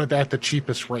get, but at the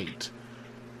cheapest rate.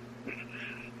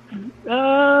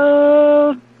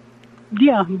 Yeah,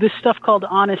 this stuff called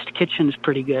Honest Kitchen is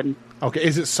pretty good. Okay,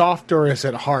 is it soft or is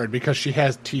it hard? Because she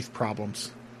has teeth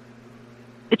problems.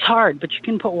 It's hard, but you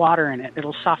can put water in it.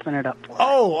 It'll soften it up for her.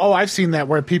 Oh, I've seen that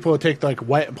where people take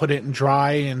wet and put it in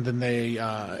dry, and then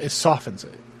it softens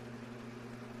it.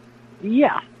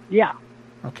 Yeah.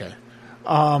 Okay.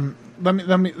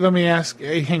 Let me ask.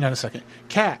 Hey, hang on a second.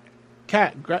 Cat,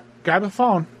 grab the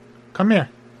phone. Come here.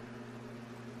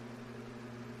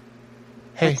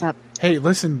 Hey, What's up? Hey,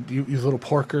 listen, you little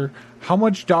porker. How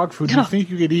much dog food do you think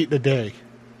you could eat in a day?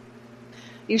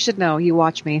 You should know. You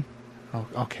watch me. Oh,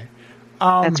 okay.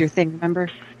 That's your thing, remember?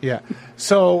 Yeah.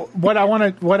 So what I want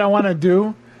to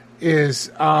do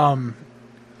is, can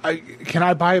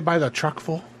I buy it by the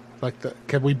truckful?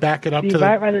 Can we back it up to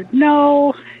the?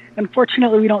 No.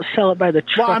 Unfortunately, we don't sell it by the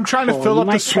truck. Well, I'm trying to fill up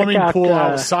the swimming pool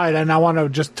outside, and I want to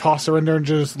just toss her in there and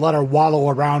just let her wallow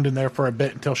around in there for a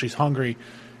bit until she's hungry,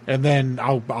 and then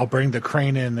I'll bring the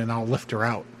crane in and I'll lift her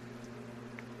out.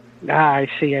 I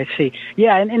see.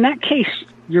 Yeah, and in that case,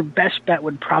 your best bet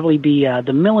would probably be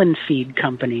the Mill and Feed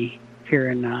Company here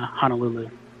in Honolulu.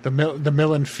 The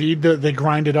mill and feed, they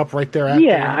grind it up right there.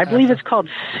 I believe it's called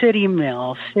City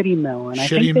Mill, and I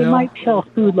think they might sell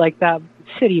food like that.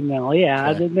 City Mill,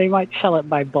 yeah, okay. They might sell it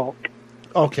by bulk.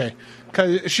 Okay,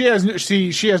 because she has no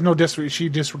she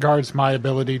disregards my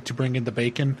ability to bring in the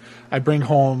bacon. I bring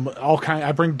home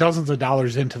I bring dozens of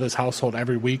dollars into this household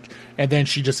every week, and then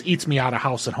she just eats me out of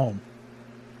house at home.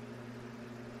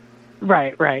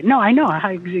 Right. No, I know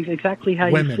exactly how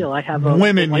you feel. I have a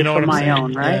women, life you know what of I'm my saying?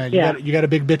 own, right? You got a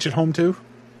big bitch at home too?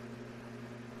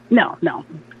 No.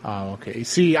 Oh, okay.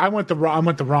 See, I went the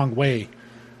wrong way.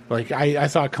 Like I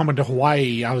thought coming to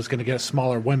Hawaii, I was going to get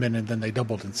smaller women, and then they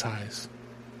doubled in size.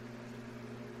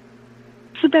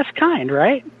 It's the best kind,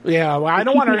 right? Yeah, well, I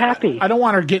don't want her happy. I don't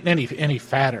want her getting any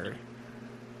fatter.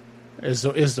 Is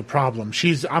the problem?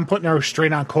 I'm putting her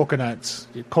straight on coconuts,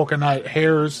 coconut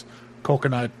hairs,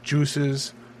 coconut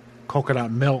juices,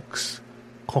 coconut milks,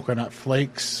 coconut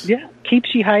flakes. Yeah,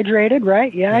 keeps you hydrated,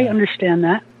 right? Yeah. I understand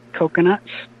that. Coconuts.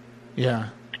 Yeah.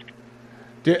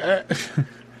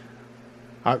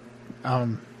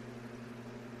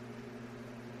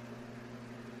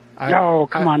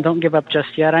 Come on, don't give up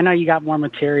just yet. I know you got more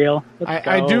material.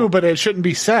 I do, but it shouldn't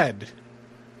be said.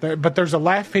 But there's a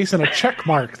laugh face and a check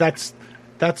mark. That's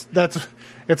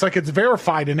it's like it's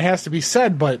verified and it has to be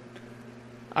said, but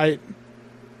I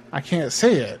can't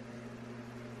say it.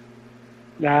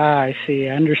 I see.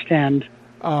 I understand.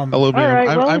 Hello, ma'am.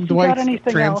 Right, well, I'm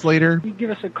Dwight's translator. Else, you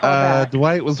give us a call back.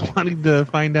 Dwight was wanting to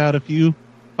find out if you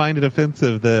find it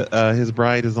offensive that his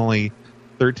bride is only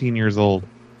 13 years old.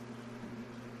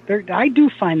 I do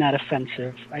find that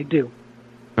offensive. I do.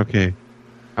 Okay.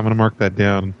 I'm going to mark that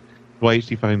down. Dwight,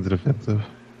 she finds it offensive.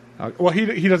 Well,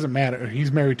 he doesn't matter.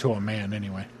 He's married to a man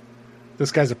anyway.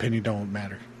 This guy's opinion don't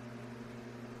matter.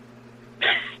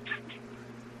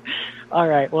 All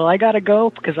right. Well, I got to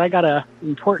go because I got an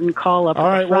important call up. All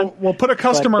right. Well, we'll put a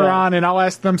customer on, and I'll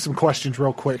ask them some questions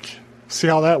real quick. See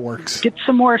how that works. Get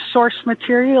some more source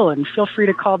material, and feel free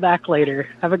to call back later.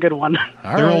 Have a good one.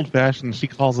 They're old-fashioned. She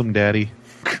calls him daddy.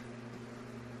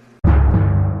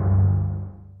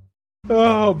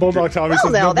 Oh, Bulldog Tommy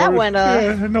says no, that went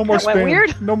no more spam.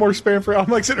 Weird. No more spam for. I'm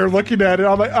like sitting there looking at it.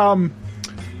 I'm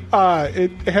like,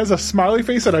 it has a smiley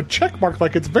face and a check mark,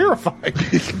 like it's verified.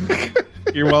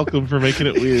 You're welcome for making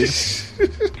it weird.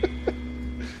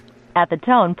 At the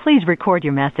tone, please record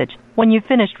your message. When you've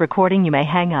finished recording, you may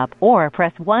hang up or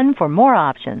press 1 for more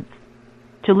options.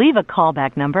 To leave a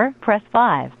callback number, press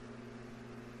 5.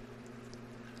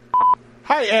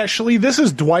 Hi, Ashley. This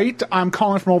is Dwight. I'm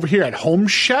calling from over here at Home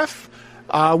Chef.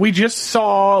 We just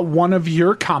saw one of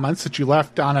your comments that you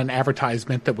left on an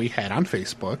advertisement that we had on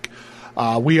Facebook.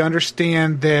 We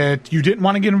understand that you didn't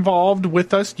want to get involved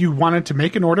with us. You wanted to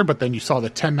make an order, but then you saw the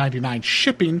 $10.99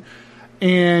 shipping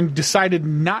and decided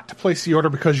not to place the order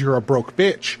because you're a broke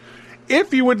bitch.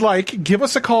 If you would like, give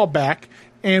us a call back,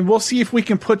 and we'll see if we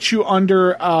can put you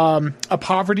under a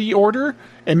poverty order,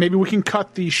 and maybe we can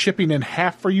cut the shipping in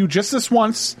half for you just this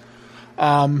once,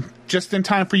 just in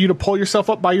time for you to pull yourself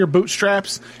up by your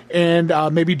bootstraps and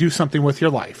maybe do something with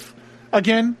your life.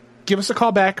 Again, give us a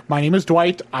call back. My name is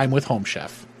Dwight. I'm with Home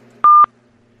Chef.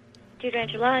 Dude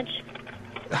Rancher Lodge.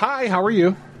 Hi, how are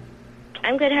you?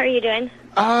 I'm good. How are you doing?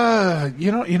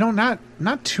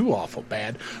 Not too awful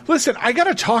bad. Listen, I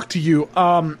gotta talk to you.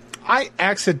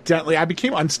 I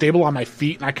became unstable on my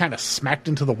feet and I kind of smacked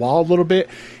into the wall a little bit,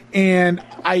 and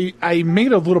I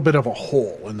made a little bit of a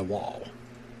hole in the wall.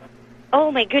 Oh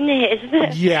my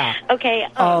goodness. Yeah. Okay.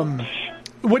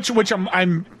 Which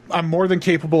I'm more than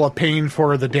capable of paying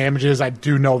for the damages. I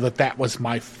do know that was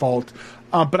my fault.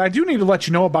 But I do need to let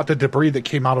you know about the debris that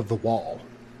came out of the wall.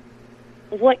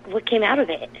 What came out of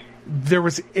it? There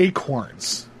was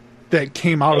acorns that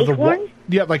came out of the wall.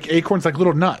 Yeah, like acorns, like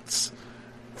little nuts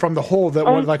from the hole that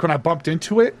were, like when I bumped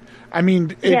into it. I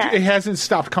mean, Yeah. it hasn't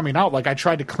stopped coming out. Like, I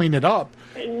tried to clean it up,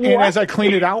 and What? as I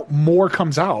clean it out, more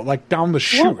comes out, like down the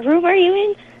chute. What room are you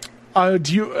in?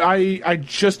 I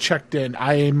just checked in.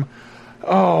 I'm.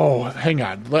 Oh, hang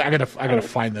on. I gotta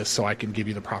find this so I can give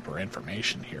you the proper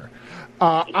information here.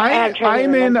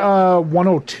 I'm in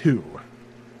 102.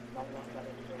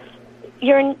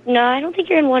 You're in, no, I don't think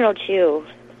you're in 102.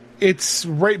 It's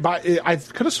right by. I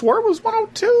could have swore it was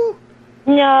 102.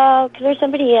 No, because there's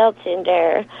somebody else in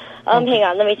there. Hang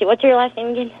on, let me see. What's your last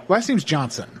name again? Last name's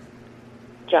Johnson.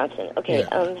 Johnson. Okay.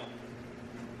 Yeah.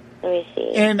 Let me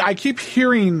see. And I keep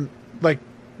hearing like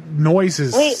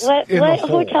noises. Wait, what in the hole.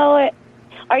 hotel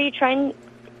are you trying?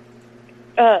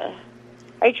 Are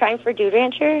you trying for Dude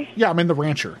Rancher? Yeah, I'm in the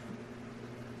Rancher.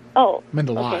 Oh, I'm in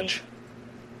the okay. lodge.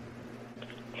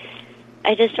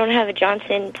 I just don't have a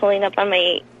Johnson pulling up on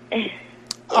my.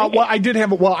 Well, I did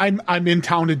have. Well, I'm in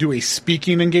town to do a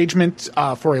speaking engagement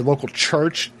for a local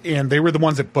church, and they were the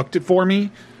ones that booked it for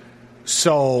me.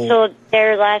 So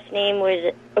their last name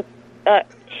was.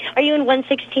 Are you in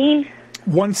 116?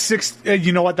 16.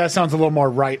 You know what? That sounds a little more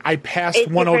right. I passed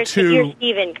It's 102. You're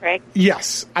Steven, correct?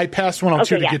 Yes, I passed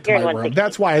 102 Okay, to yeah, get to you're my in room.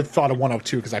 That's why I thought of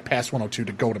 102 because I passed 102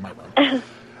 to go to my room.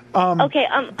 Okay.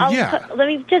 Let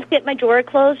me just get my door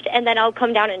closed, and then I'll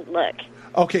come down and look.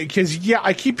 Okay, because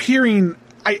I keep hearing.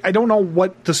 I don't know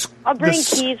what the. I'll bring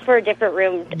keys for a different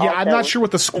room. Yeah, I'm also. not sure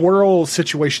what the squirrel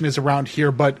situation is around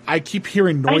here, but I keep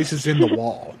hearing noises in the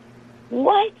wall.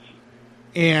 What?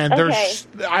 And Okay. there's,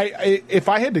 if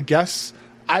I had to guess,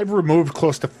 I've removed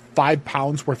close to 5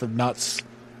 pounds worth of nuts.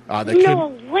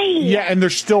 No way. Yeah, and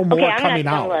there's still more Okay, I'm coming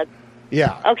gonna out. look.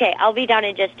 Yeah. Okay, I'll be down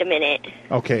in just a minute.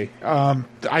 Okay.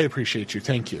 I appreciate you.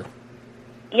 Thank you.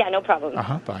 Yeah, no problem.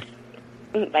 Bye.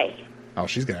 Bye. Oh,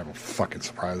 she's gonna have a fucking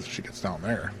surprise if she gets down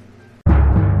there.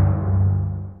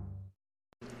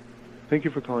 Thank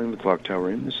you for calling the Clock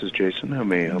Tower Inn. This is Jason. How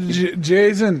may I help you?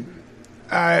 Jason,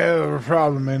 I have a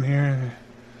problem in here.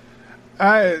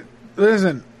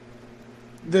 Listen.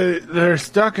 They're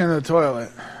stuck in the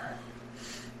toilet.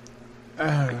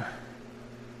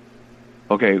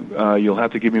 Okay, you'll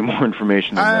have to give me more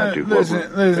information than that, dude. Listen.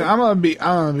 I'm gonna be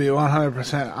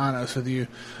 100% honest with you.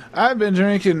 I've been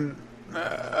drinking.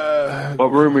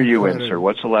 What room are you in, sir?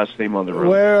 What's the last name on the room?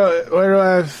 Where do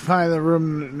I find the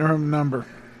room number?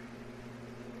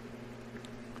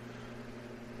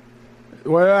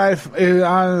 Where is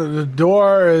on the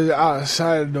door or is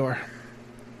outside the door?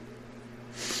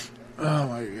 Oh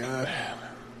my god.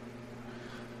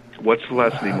 What's the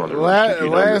last name on the room?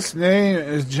 Last name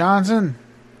is Johnson.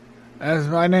 That's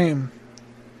my name.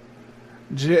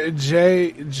 John.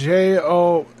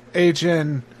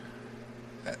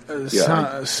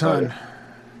 Son.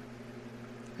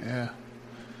 Yeah.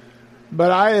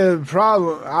 But I had a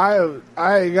problem.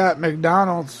 I got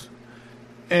McDonald's,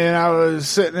 and I was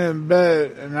sitting in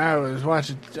bed, and I was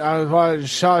watching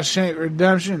Shawshank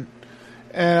Redemption,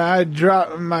 and I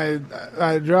dropped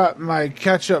my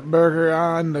ketchup burger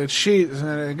on the sheets,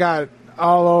 and it got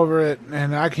all over it,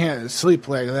 and I can't sleep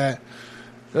like that.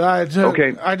 So I took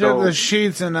the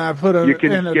sheets and I put them You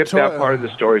can in the skip toilet. that part of the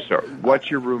story, sir.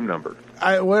 What's your room number?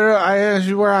 I asked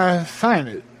you where I find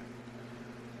it.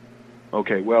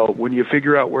 Okay, well, when you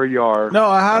figure out where you are... No,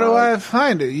 how do I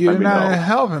find it? You're let me not know.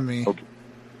 helping me. Okay.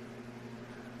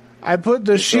 I put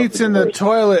the sheets in the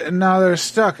toilet and now they're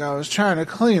stuck. I was trying to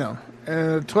clean them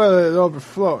and the toilet is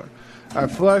overflowing. I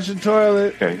flushed the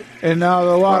toilet and now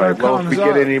the water All right, well, comes if we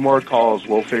up. get any more calls,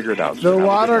 we'll figure it out. The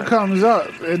water comes up.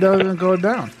 It doesn't go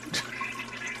down.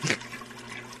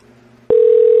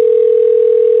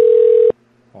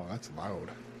 Oh, that's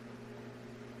loud.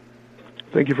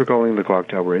 Thank you for calling the Clock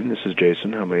Tower Inn. This is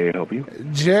Jason. How may I help you?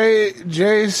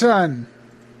 Jason.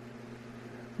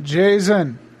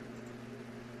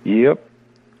 Yep.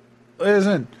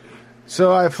 Listen,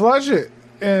 so I flush it,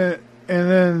 and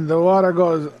then the water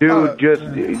goes Dude, up. just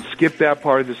skip that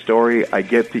part of the story. I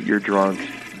get that you're drunk.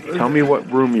 Tell me what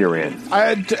room you're in. I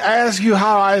had to ask you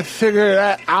how I figured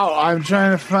that out. I'm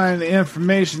trying to find the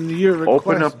information that you're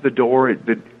requesting. Open up the door.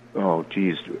 Oh,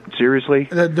 geez. Seriously?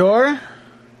 The door?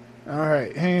 All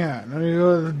right, hang on. Let me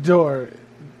go to the door.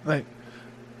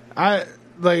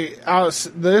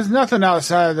 There's nothing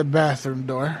outside the bathroom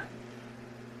door.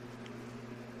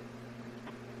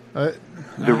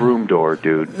 The room door,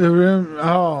 dude. The room.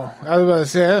 Oh, I was about to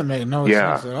say that doesn't make no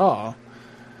sense at all.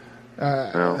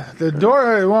 No. The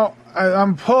door, it won't.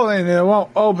 I'm pulling it won't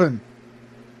open.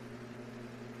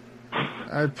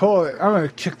 I pull it. I'm gonna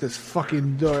kick this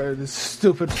fucking door. This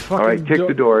stupid fucking. All right, kick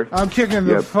the door. I'm kicking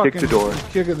the fucking. kick the door.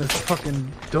 Kicking this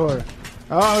fucking door.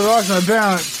 Oh, I lost my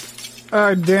balance.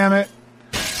 Oh, damn it.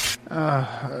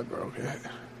 I broke it.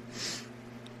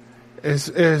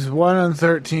 It's 1 and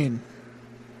 13.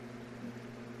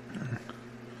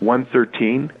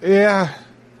 113? Yeah,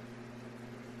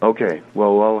 Okay.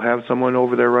 Well, I'll have someone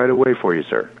over there right away for you,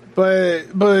 sir.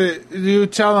 but you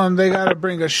tell them they gotta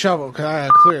bring a shovel because I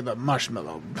gotta clear the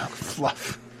marshmallow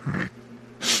fluff.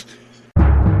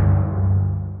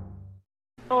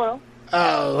 Hello.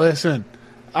 Oh, listen,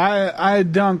 I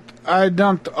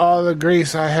dumped all the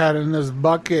grease I had in this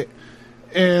bucket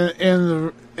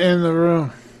in the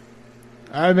room.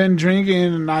 I've been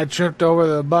drinking and I tripped over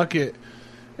the bucket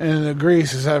and the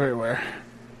grease is everywhere.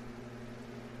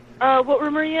 What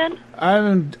room are you in?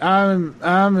 I'm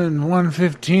in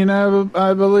 115,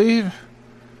 I believe.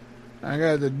 I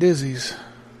got the dizzies.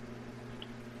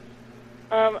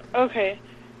 Okay.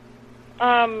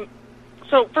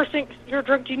 So first thing, you're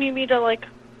drunk. Do you need me to like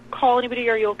call anybody?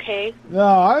 Are you okay? No,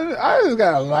 I just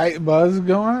got a light buzz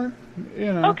going.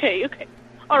 You know. Okay.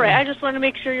 All right. I just want to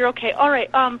make sure you're okay. All right.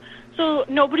 So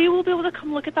nobody will be able to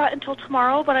come look at that until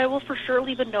tomorrow, but I will for sure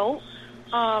leave a note.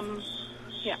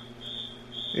 Yeah.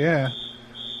 Yeah.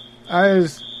 I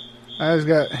just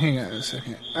got. Hang on a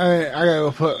second. I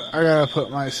gotta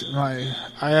put my.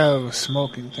 I have a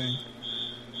smoking thing.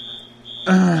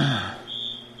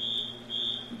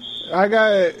 I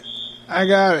got it.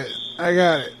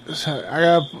 Sorry,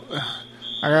 I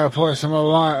gotta pour some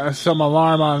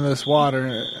alarm on this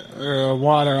water, or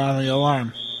water on the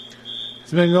alarm.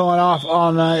 It's been going off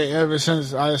all night ever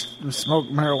since I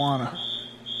smoked marijuana.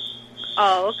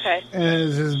 Oh, okay. And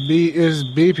it's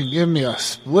beeping, giving me a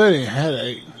splitting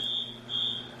headache.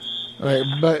 Like,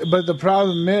 but the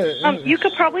problem is, you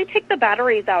could probably take the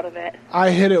batteries out of it.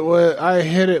 I hit it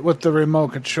with the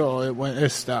remote control. It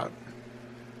stopped.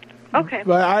 Okay.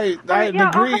 But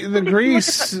the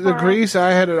grease,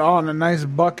 I had it all in a nice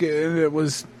bucket, and it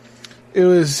was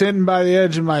sitting by the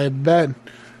edge of my bed.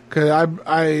 Cause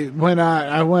I went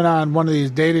on one of these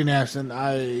dating apps, and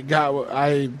I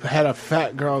had a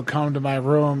fat girl come to my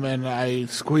room, and I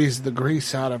squeezed the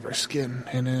grease out of her skin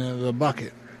and into the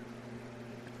bucket.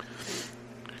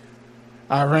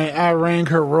 I wrung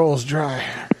her rolls dry.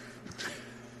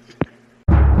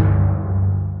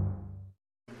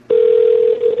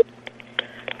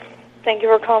 Thank you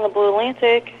for calling the Blue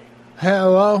Atlantic.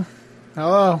 Hello?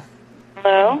 Hello?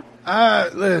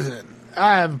 Listen,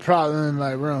 I have a problem in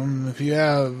my room. If you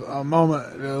have a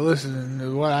moment to listen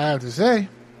to what I have to say.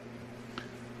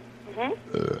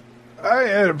 I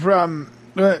had a problem,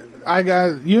 but I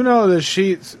got, the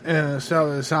sheets and the stuff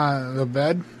that's on the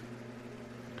bed?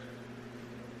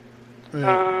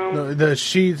 The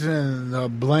sheets and the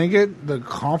blanket, the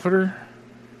comforter?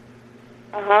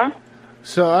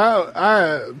 So I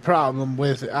had a problem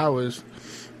with it. I was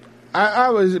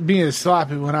being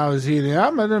sloppy when I was eating.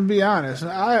 I'm gonna be honest.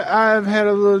 I've had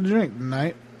a little drink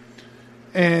tonight,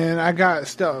 and I got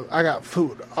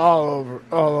food all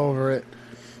over it,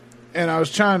 and I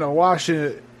was trying to wash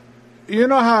it. You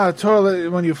know how a toilet,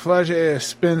 when you flush it, it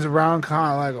spins around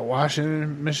kind of like a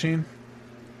washing machine.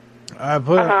 I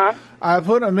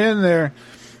put them in there.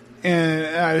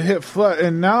 And I hit flush,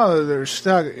 and now they're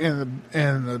stuck in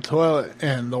the toilet,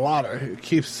 and the water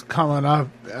keeps coming up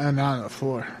and on the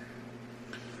floor.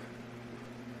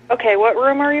 Okay, what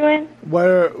room are you in?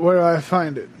 Where do I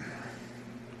find it?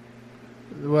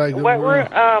 What room?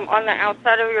 On the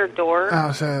outside of your door.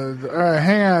 Outside. All right,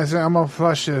 hang on a second. I'm gonna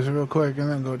flush this real quick and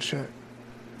then go check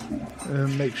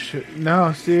and make sure.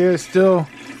 No, see, it's still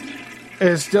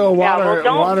water.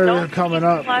 Water coming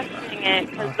up. Flushing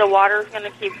it because the water's going to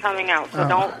keep coming out. So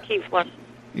don't keep flushing.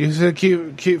 You said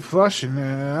keep flushing. All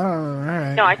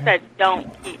right. No, I said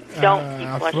don't keep flushing.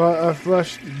 I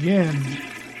flushed again.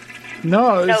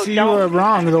 No, see, you were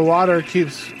wrong. The water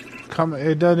keeps coming.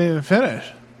 It doesn't even finish.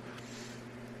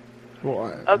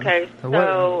 What? Okay,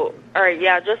 so all right,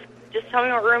 yeah. Just tell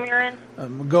me what room you're in.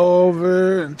 Go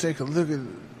over and take a look at.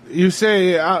 You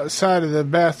say outside of the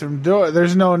bathroom door.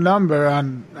 There's no number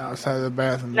on outside of the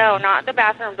bathroom door. No, not the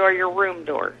bathroom door, your room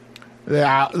door. The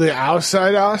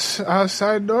outside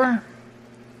door?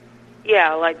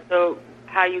 Yeah, like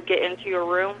how you get into your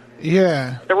room?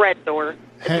 Yeah. The red door.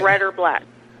 It's red or black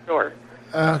door.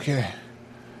 Okay.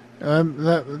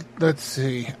 Let's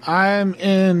see. I'm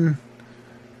in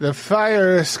the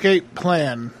fire escape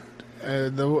plan.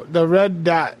 The red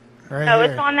dot. Right no,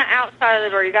 here. It's on the outside of the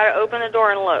door. You got to open the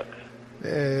door and look.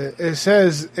 It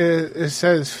says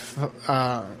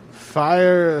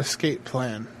fire escape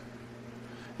plan.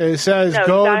 It says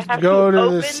go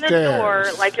to the stairs. Open the door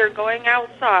like you're going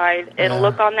outside and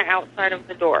look on the outside of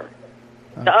the door,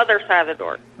 the other side of the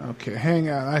door. Okay, hang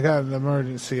on. I got an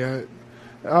emergency.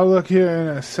 I'll look here in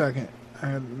a second. I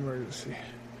have an emergency.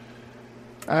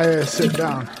 I gotta sit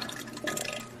down.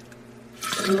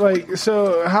 Like,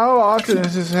 so how often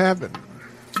does this happen?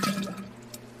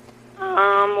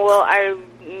 Well, I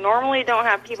normally don't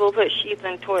have people put sheets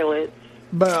in toilets.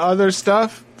 But other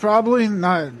stuff? Probably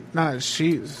not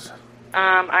sheets.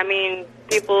 I mean,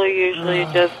 people usually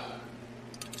just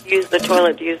use the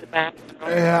toilet to use the bathroom.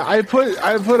 Yeah, I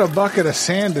put a bucket of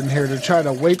sand in here to try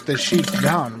to weight the sheets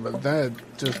down, but that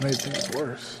just made things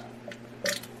worse.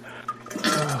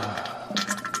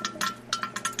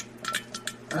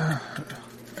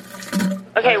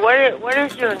 Okay, what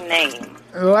is your name?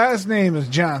 The last name is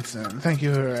Johnson. Thank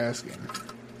you for asking.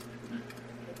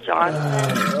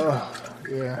 Johnson?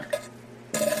 Yeah.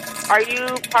 Are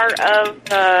you part of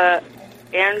the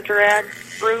Andrad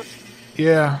group?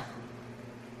 Yeah.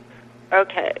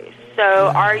 Okay, so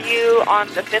are you on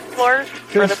the 5th floor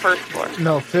or the 1st floor?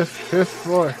 No, fifth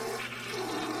floor.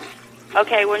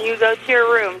 Okay, when you go to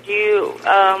your room, do you,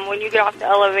 when you get off the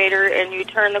elevator and you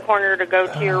turn the corner to go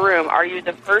to your room, are you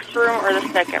the 1st room or the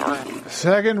 2nd room?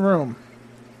 Second room.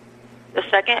 The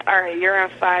 2nd? All right, you're in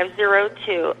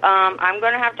 502. I'm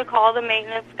going to have to call the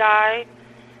maintenance guy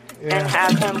and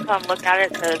have him come look at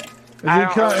it because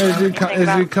Is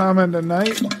he coming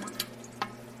tonight?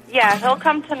 Yeah, he'll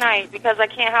come tonight because I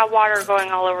can't have water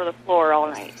going all over the floor all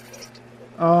night.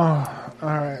 Oh, all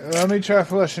right. Let me try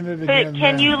flushing it again.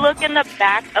 Can you look in the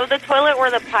back of the toilet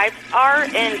where the pipes are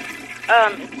and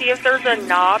see if there's a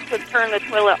knob to turn the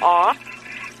toilet off?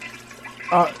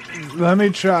 Let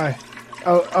me try.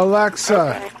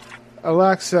 Alexa,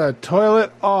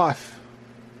 toilet off.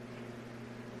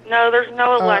 No, there's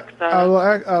no Alexa.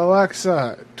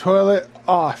 Alexa, toilet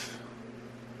off.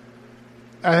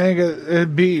 I think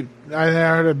it beeped. I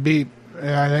heard a beep.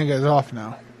 And I think it's off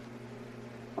now.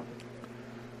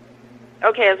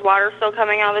 Okay, is water still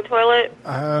coming out of the toilet?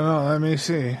 I don't know. Let me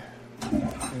see.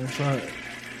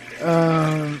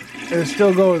 It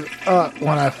still goes up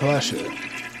when I flush it.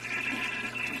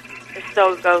 It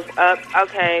still goes up?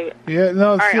 Okay. Yeah,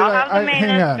 no, all right, I'll have the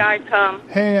maintenance guy come.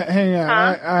 Hang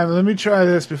on. Huh? Let me try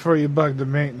this before you bug the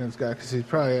maintenance guy because he's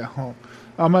probably at home.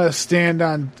 I'm gonna stand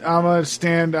on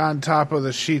top of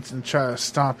the sheets and try to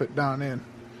stomp it down in.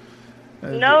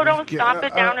 No, don't stomp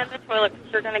it down in the toilet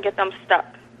because you're gonna get them stuck.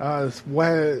 It's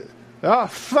wet. Oh,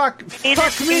 fuck me. You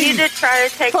need to try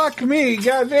to take... Fuck me,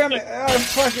 goddamn it. Oh,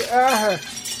 fuck it.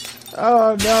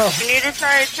 Oh, no. You need to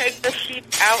try to take the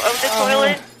sheets out of the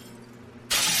toilet.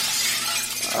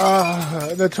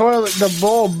 The toilet, the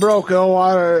bowl broke. The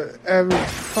water every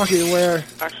fucking where.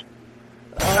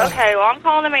 Okay, well, I'm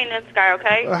calling the maintenance guy,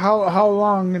 okay? How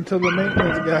long until the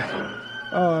maintenance guy?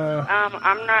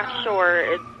 I'm not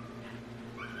sure.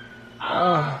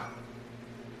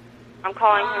 I'm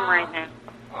calling him right now.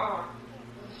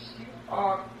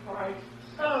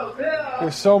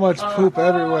 There's so much poop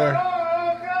everywhere.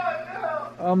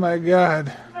 Oh my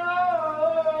god.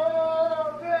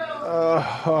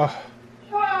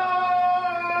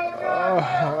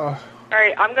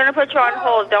 Alright, I'm gonna put you on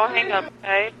hold. Don't hang up,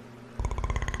 okay?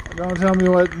 Don't tell me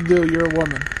what to do. You're a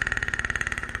woman.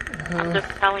 I'm just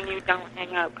telling you don't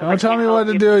hang up. Don't tell me what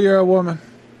to do. You're a woman.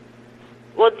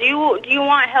 Well, do you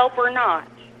want help or not?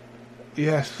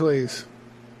 Yes, please.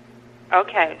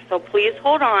 Okay, so please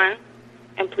hold on,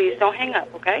 and please don't hang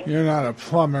up, okay? You're not a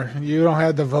plumber. You don't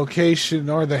have the vocation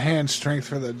or the hand strength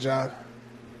for the job.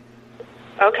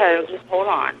 Okay, just hold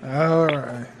on. All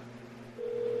right.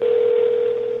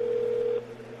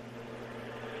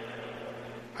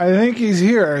 I think he's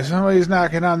here. Somebody's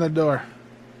knocking on the door.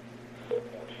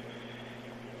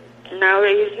 No,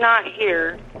 he's not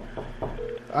here.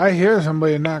 I hear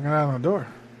somebody knocking on the door.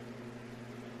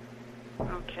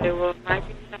 Okay, well, it might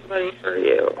be somebody for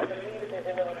you.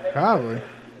 Probably.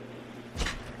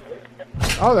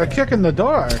 Oh, they're kicking the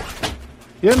door.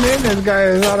 Your maintenance guy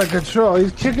is out of control.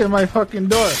 He's kicking my fucking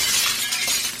door.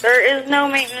 There is no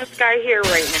maintenance guy here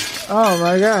right now. Oh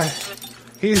my god.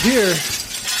 He's here.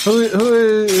 Who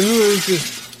is this?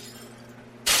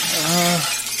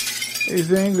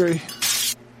 He's angry.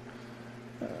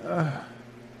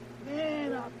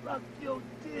 Man, I fucked your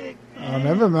dick. Oh,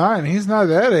 never mind. He's not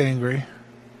that angry.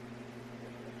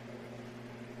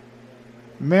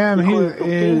 Man,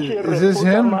 is this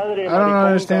him? I don't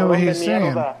understand what he's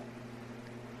saying.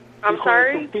 I'm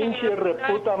sorry? I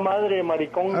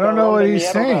don't know what he's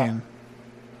saying.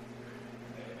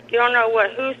 You don't know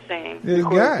what who's saying? This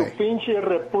guy.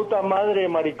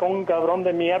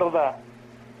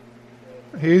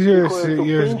 He's your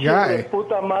guy.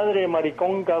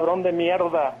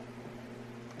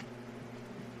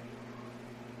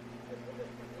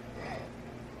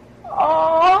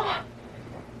 Oh.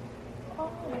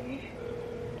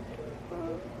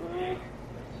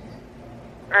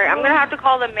 All right, I'm gonna have to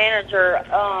call the manager.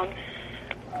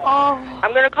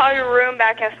 I'm going to call your room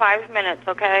back in 5 minutes,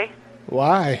 okay?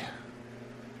 Why?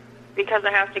 Because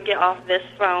I have to get off this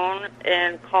phone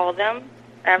and call them.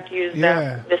 I have to use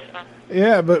Yeah. this phone.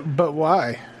 Yeah, but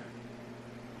why?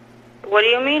 What do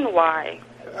you mean, why?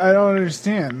 I don't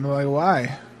understand. Like,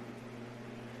 why?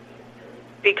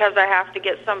 Because I have to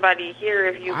get somebody here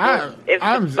if you I'm the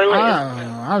toilet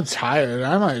is- I'm tired.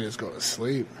 I might just go to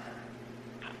sleep.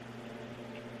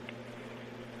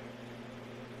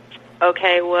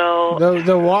 Okay, well...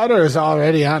 The water is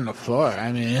already on the floor.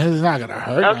 I mean, it's not gonna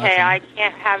hurt. Okay, nothing. I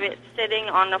can't have it sitting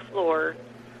on the floor.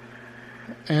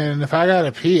 And if I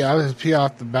gotta pee, I'll just pee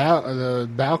off the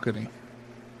balcony.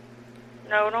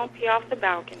 No, don't pee off the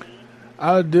balcony.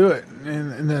 I'll do it,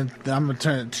 and then I'm gonna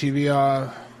turn the TV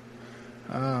off.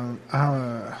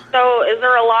 So, is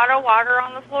there a lot of water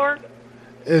on the floor?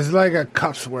 It's like a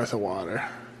cup's worth of water.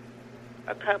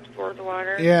 A cup's worth of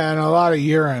water? Yeah, and a lot of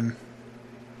urine.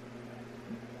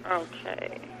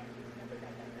 Okay.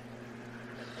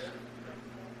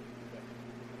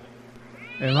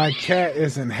 And my cat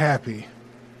isn't happy.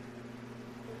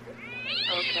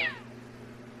 Okay.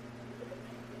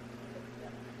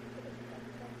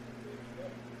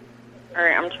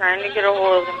 Alright, I'm trying to get a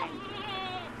hold of them.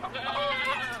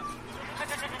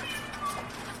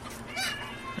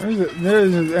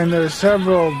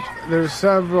 There's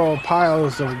several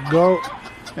piles of goat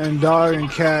and dog and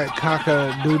cat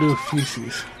caca-doodoo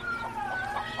feces.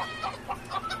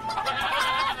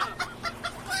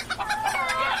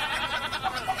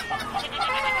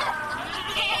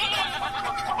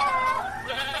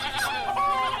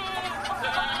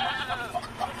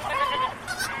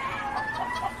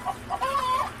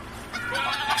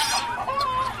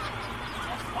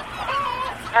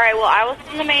 Alright, well, I will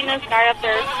send the maintenance guy up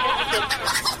there.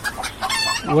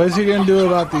 What's he gonna do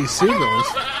about these seagulls?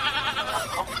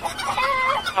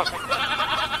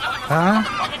 Huh?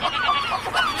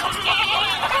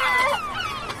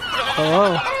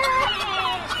 Hello?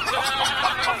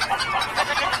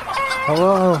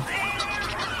 Hello?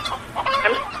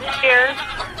 I'm here.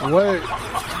 What?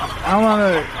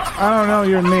 I don't know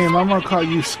your name. I'm gonna call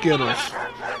you Skittles.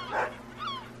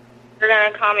 You're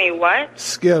gonna call me what?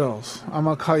 Skittles. I'm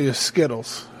gonna call you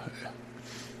Skittles.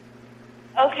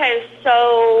 Okay,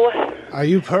 so... Are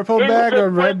you purple Is bag the or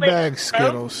red toilet- bag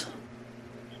Skittles?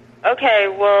 Okay,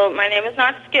 well, my name is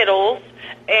not Skittles,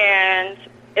 and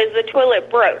is the toilet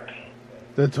broke?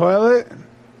 The toilet?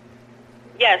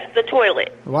 Yes, the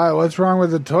toilet. Why? What's wrong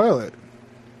with the toilet?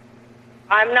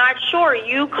 I'm not sure.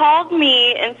 You called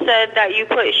me and said that you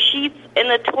put sheets in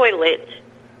the toilet.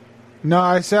 No,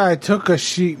 I said I took a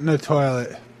sheet in the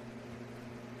toilet.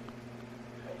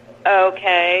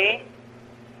 Okay.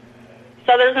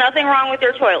 So there's nothing wrong with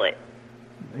your toilet?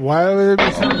 Why would there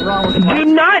be something wrong with my... Do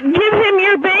not give him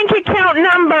your bank account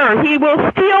number. He will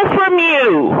steal from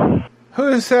you.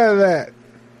 Who said that?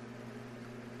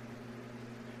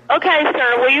 Okay,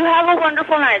 sir. Well, you have a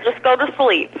wonderful night. Just go to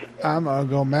sleep. I'm gonna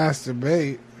go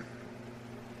masturbate.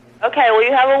 Okay, well,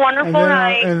 you have a wonderful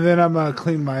night. And then I'm gonna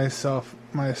clean myself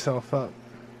up.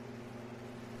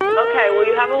 Okay, well,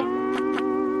 you have a...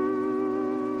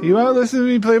 You wanna listen to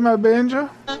me play my banjo?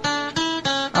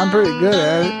 I'm pretty good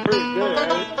at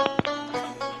it.